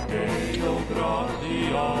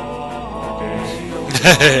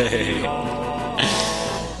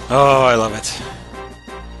 Oh, I love it.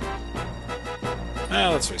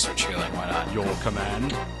 Let's research healing, why not? Your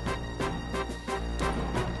command.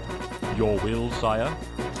 Your will, sire.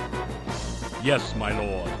 Yes, my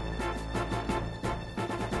lord.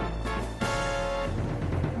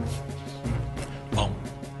 Boom,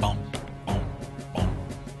 boom, boom, boom,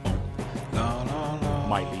 boom. La, la, la.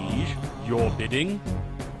 My liege, your bidding.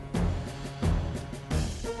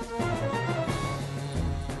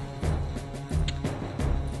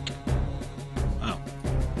 Oh.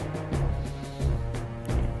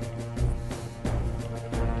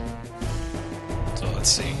 So let's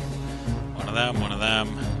see. One of them, one of them.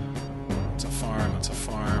 It's a farm, it's a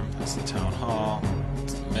farm. That's the town hall.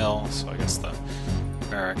 It's the mill, so I guess the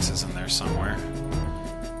barracks is in there somewhere.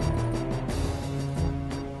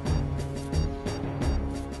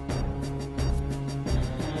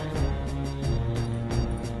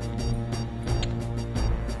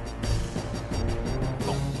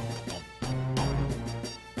 Boom, boom,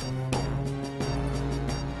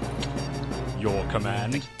 Your I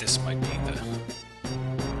command. think this might be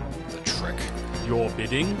the trick. Your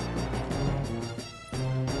bidding.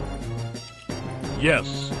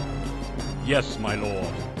 Yes. Yes, my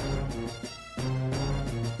lord.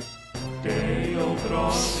 Deo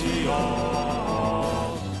gratias.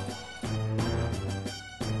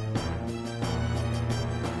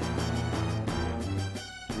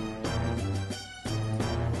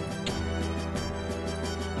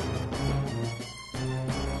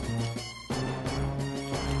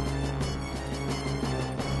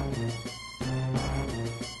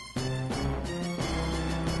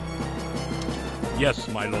 Yes,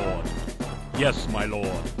 my lord. Yes, my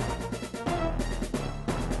lord.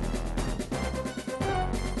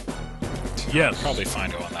 Yes. Probably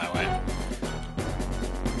fine going that way.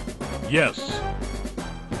 Yes.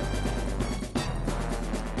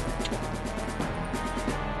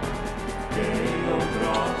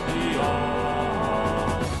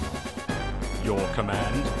 Your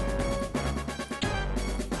command.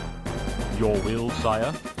 Your will,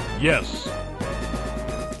 sire. Yes.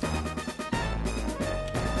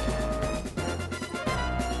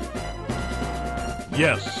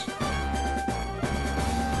 Yes.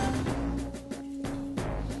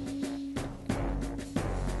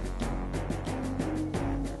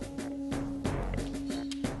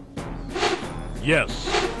 Yes.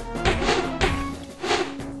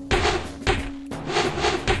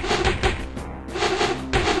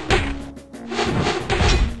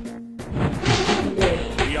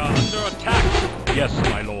 We are under attack. Yes,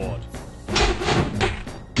 my lord.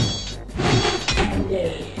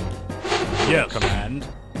 Yes. Command.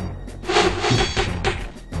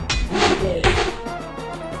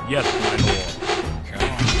 Yes, my lord. Come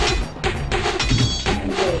on.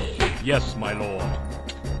 Yes, my lord.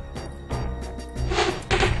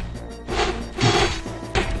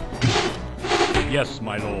 Yes,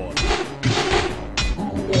 my lord.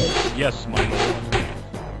 Yes, my lord.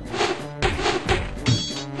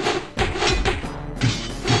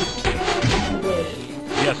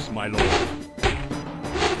 Yes, my lord.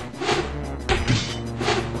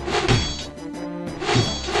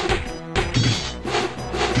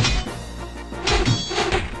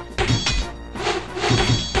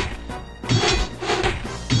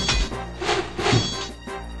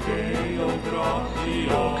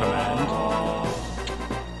 Your command.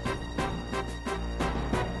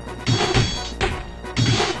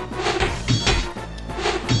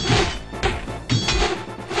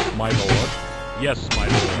 My lord. Yes, my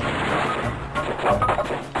lord.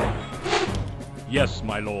 Yes,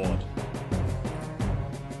 my lord.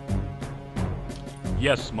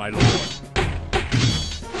 Yes, my lord.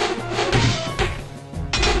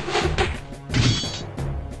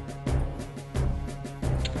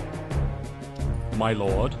 My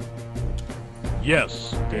lord.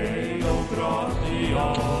 Yes. Deo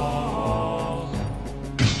gratias.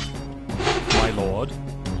 My lord.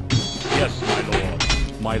 Yes, my lord.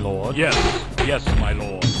 My lord. Yes. Yes, my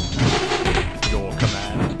lord. Your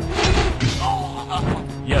command.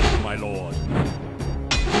 Yes, my lord.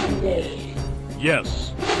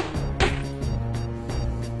 Yes.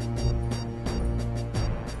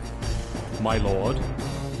 My lord.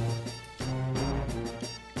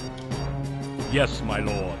 Yes, my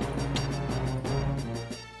lord.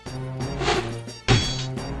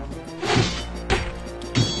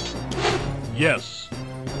 Yes.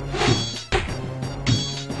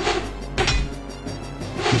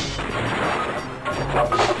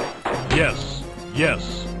 Yes.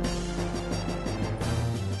 Yes.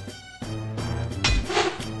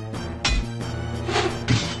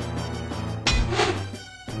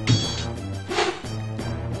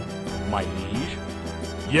 My liege?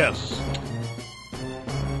 Yes.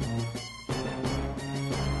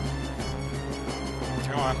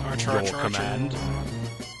 Come on, Archer, Your Archer, Archer. command?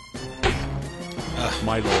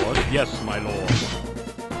 My lord? Yes, my lord.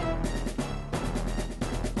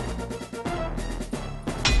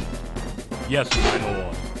 Yes, my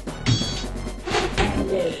lord.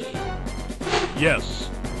 Yes.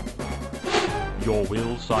 Your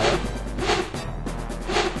will, sire?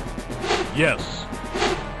 Yes.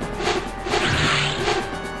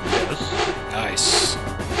 Yes. Nice.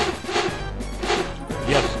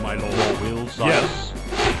 Yes, my lord. Your will, sire? Yes.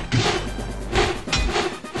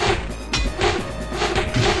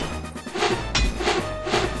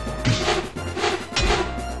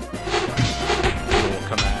 Your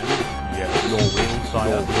command? Yes. Your will,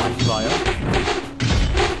 sire? My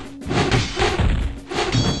sire?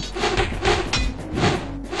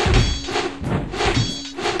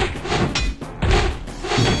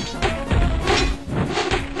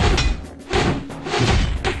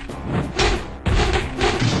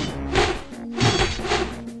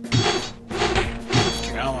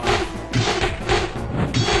 Come on.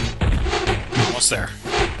 Almost there.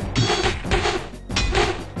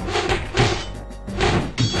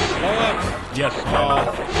 Blow up. Yes, my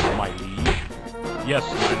lord. My liege? Yes,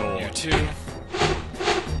 my You lord. too.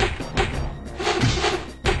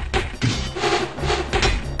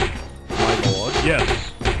 My lord?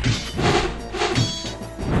 Yes.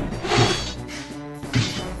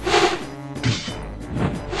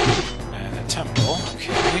 And a temple.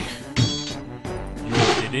 Okay.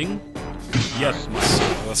 Your bidding? Yes, my So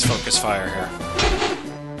lord. let's focus fire here.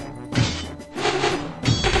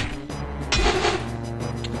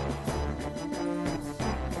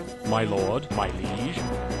 My lord? My liege?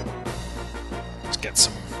 Let's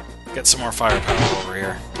get some more firepower over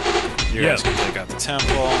here. You Yes. guys can take out the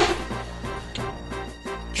temple.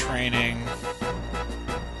 Training.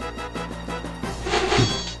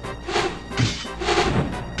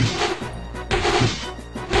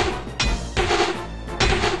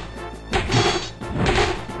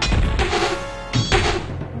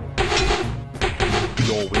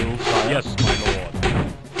 Your will, sire? Yes, my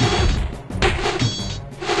lord.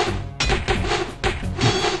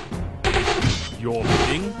 Your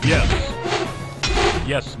bidding? Yes.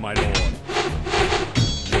 Yes, my lord.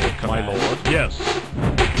 Your command? My lord? Yes.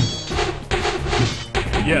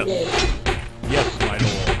 Yes. Yes, my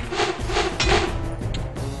lord.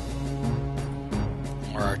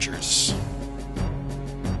 More archers.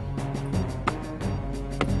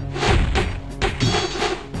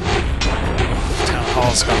 Town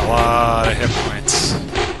Hall's got a lot of hit points.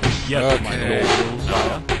 Yes, my Okay. lord. Will,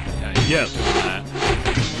 sire? Yeah, you Yes. keep doing that.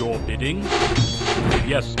 Your bidding?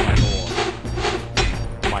 Yes, my lord.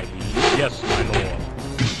 My liege? Yes, my lord.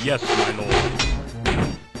 Yes, my lord.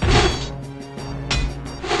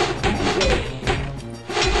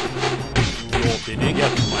 Your bidding?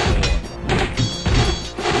 Yes, my lord.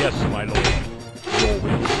 Yes, my lord. Your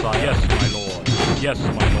will, sire? Yes, my lord. Yes,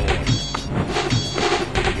 my lord.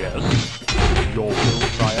 Yes. Your will,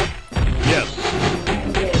 sire? Yes.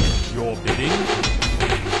 Your bidding?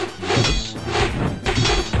 Yes.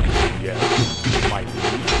 Yes. My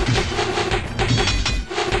liege?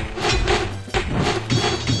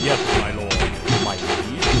 Yes, my lord. My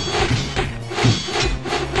liege?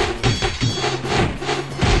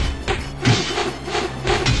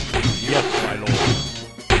 Yes, my lord.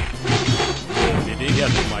 Your bidding?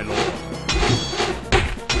 Yes, my lord.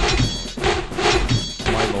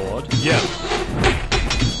 My lord? Yes.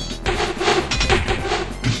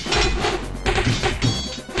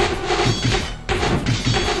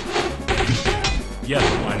 Yes,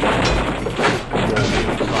 my lord. Your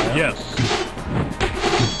will, sire? Yes.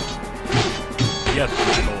 Yes,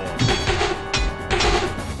 my lord.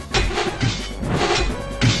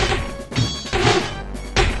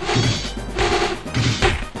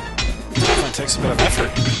 Definitely takes a bit of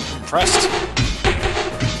effort. Impressed.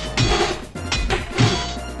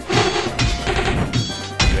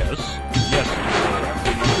 Yes. Yes, my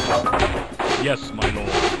lord. Yes, my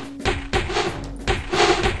lord.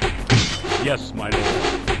 Yes, my lord.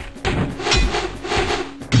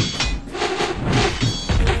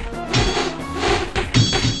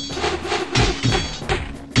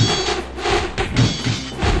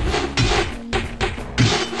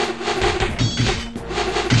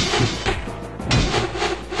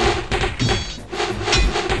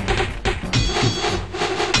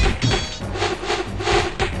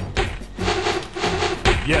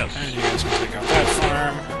 Yes. And you guys can take out that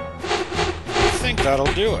farm. I think that'll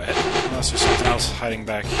do it. Unless there's something else hiding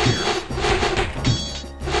back here.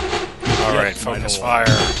 Alright, Yes, my focus lord.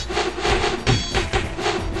 fire.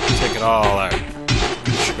 Take it all out.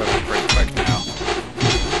 Should go down pretty quick now.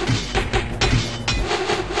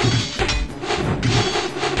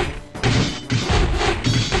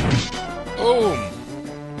 Boom!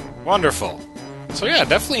 Wonderful. So yeah,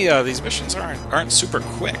 definitely these missions aren't super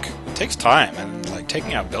quick. It takes time, and like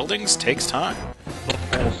taking out buildings takes time. The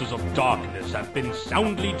forces of darkness have been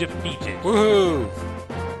soundly defeated. Woohoo!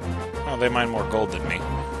 Oh, they mine more gold than me.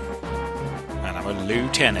 And I'm a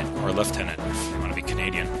lieutenant, or lieutenant, if you want to be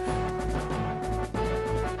Canadian.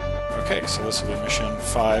 Okay, so this will be mission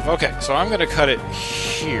 5. Okay, so I'm going to cut it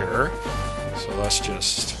here. So let's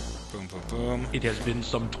just... boom, boom, boom. It has been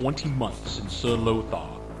some 20 months since Sir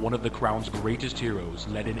Lothar, one of the Crown's greatest heroes,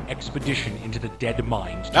 led an expedition into the Dead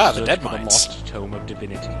Mines to the search Dead for the Mines. lost Tome of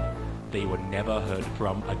Divinity. They were never heard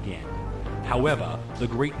from again. However, the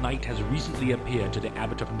Great Knight has recently appeared to the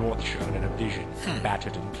Abbot of Northshire in a vision,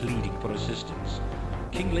 battered and pleading for assistance.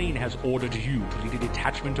 King Lane has ordered you to lead a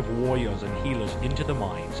detachment of warriors and healers into the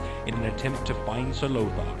mines in an attempt to find Sir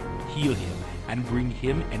Lothar, heal him, and bring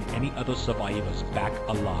him and any other survivors back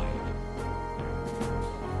alive.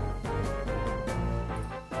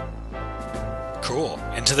 Cool.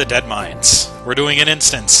 Into the Dead Mines. We're doing an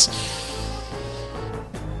instance.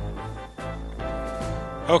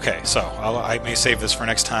 Okay, so I may save this for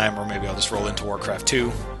next time, or maybe I'll just roll into Warcraft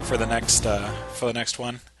 2 for the next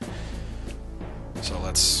one. So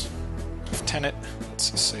let's F10 it.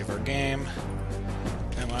 Let's save our game.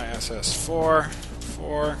 MISS4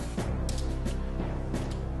 4,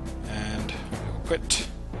 and we will quit.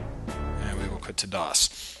 And we will quit to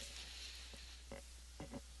DOS.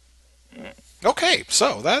 Okay,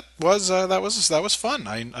 so that was fun.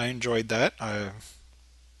 I enjoyed that.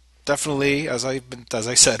 Definitely, as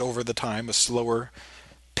I said over the time, a slower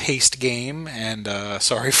paced game, and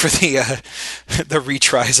sorry for the the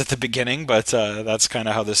retries at the beginning, but that's kind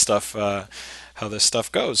of how this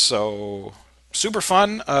stuff goes. So super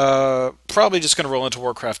fun. Probably just going to roll into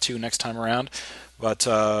Warcraft 2 next time around, but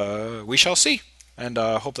we shall see. And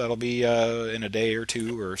hope that'll be in a day or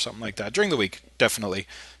two or something like that during the week, definitely.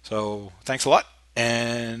 So thanks a lot,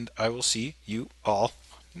 and I will see you all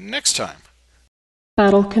next time.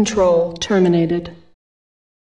 Battle control terminated.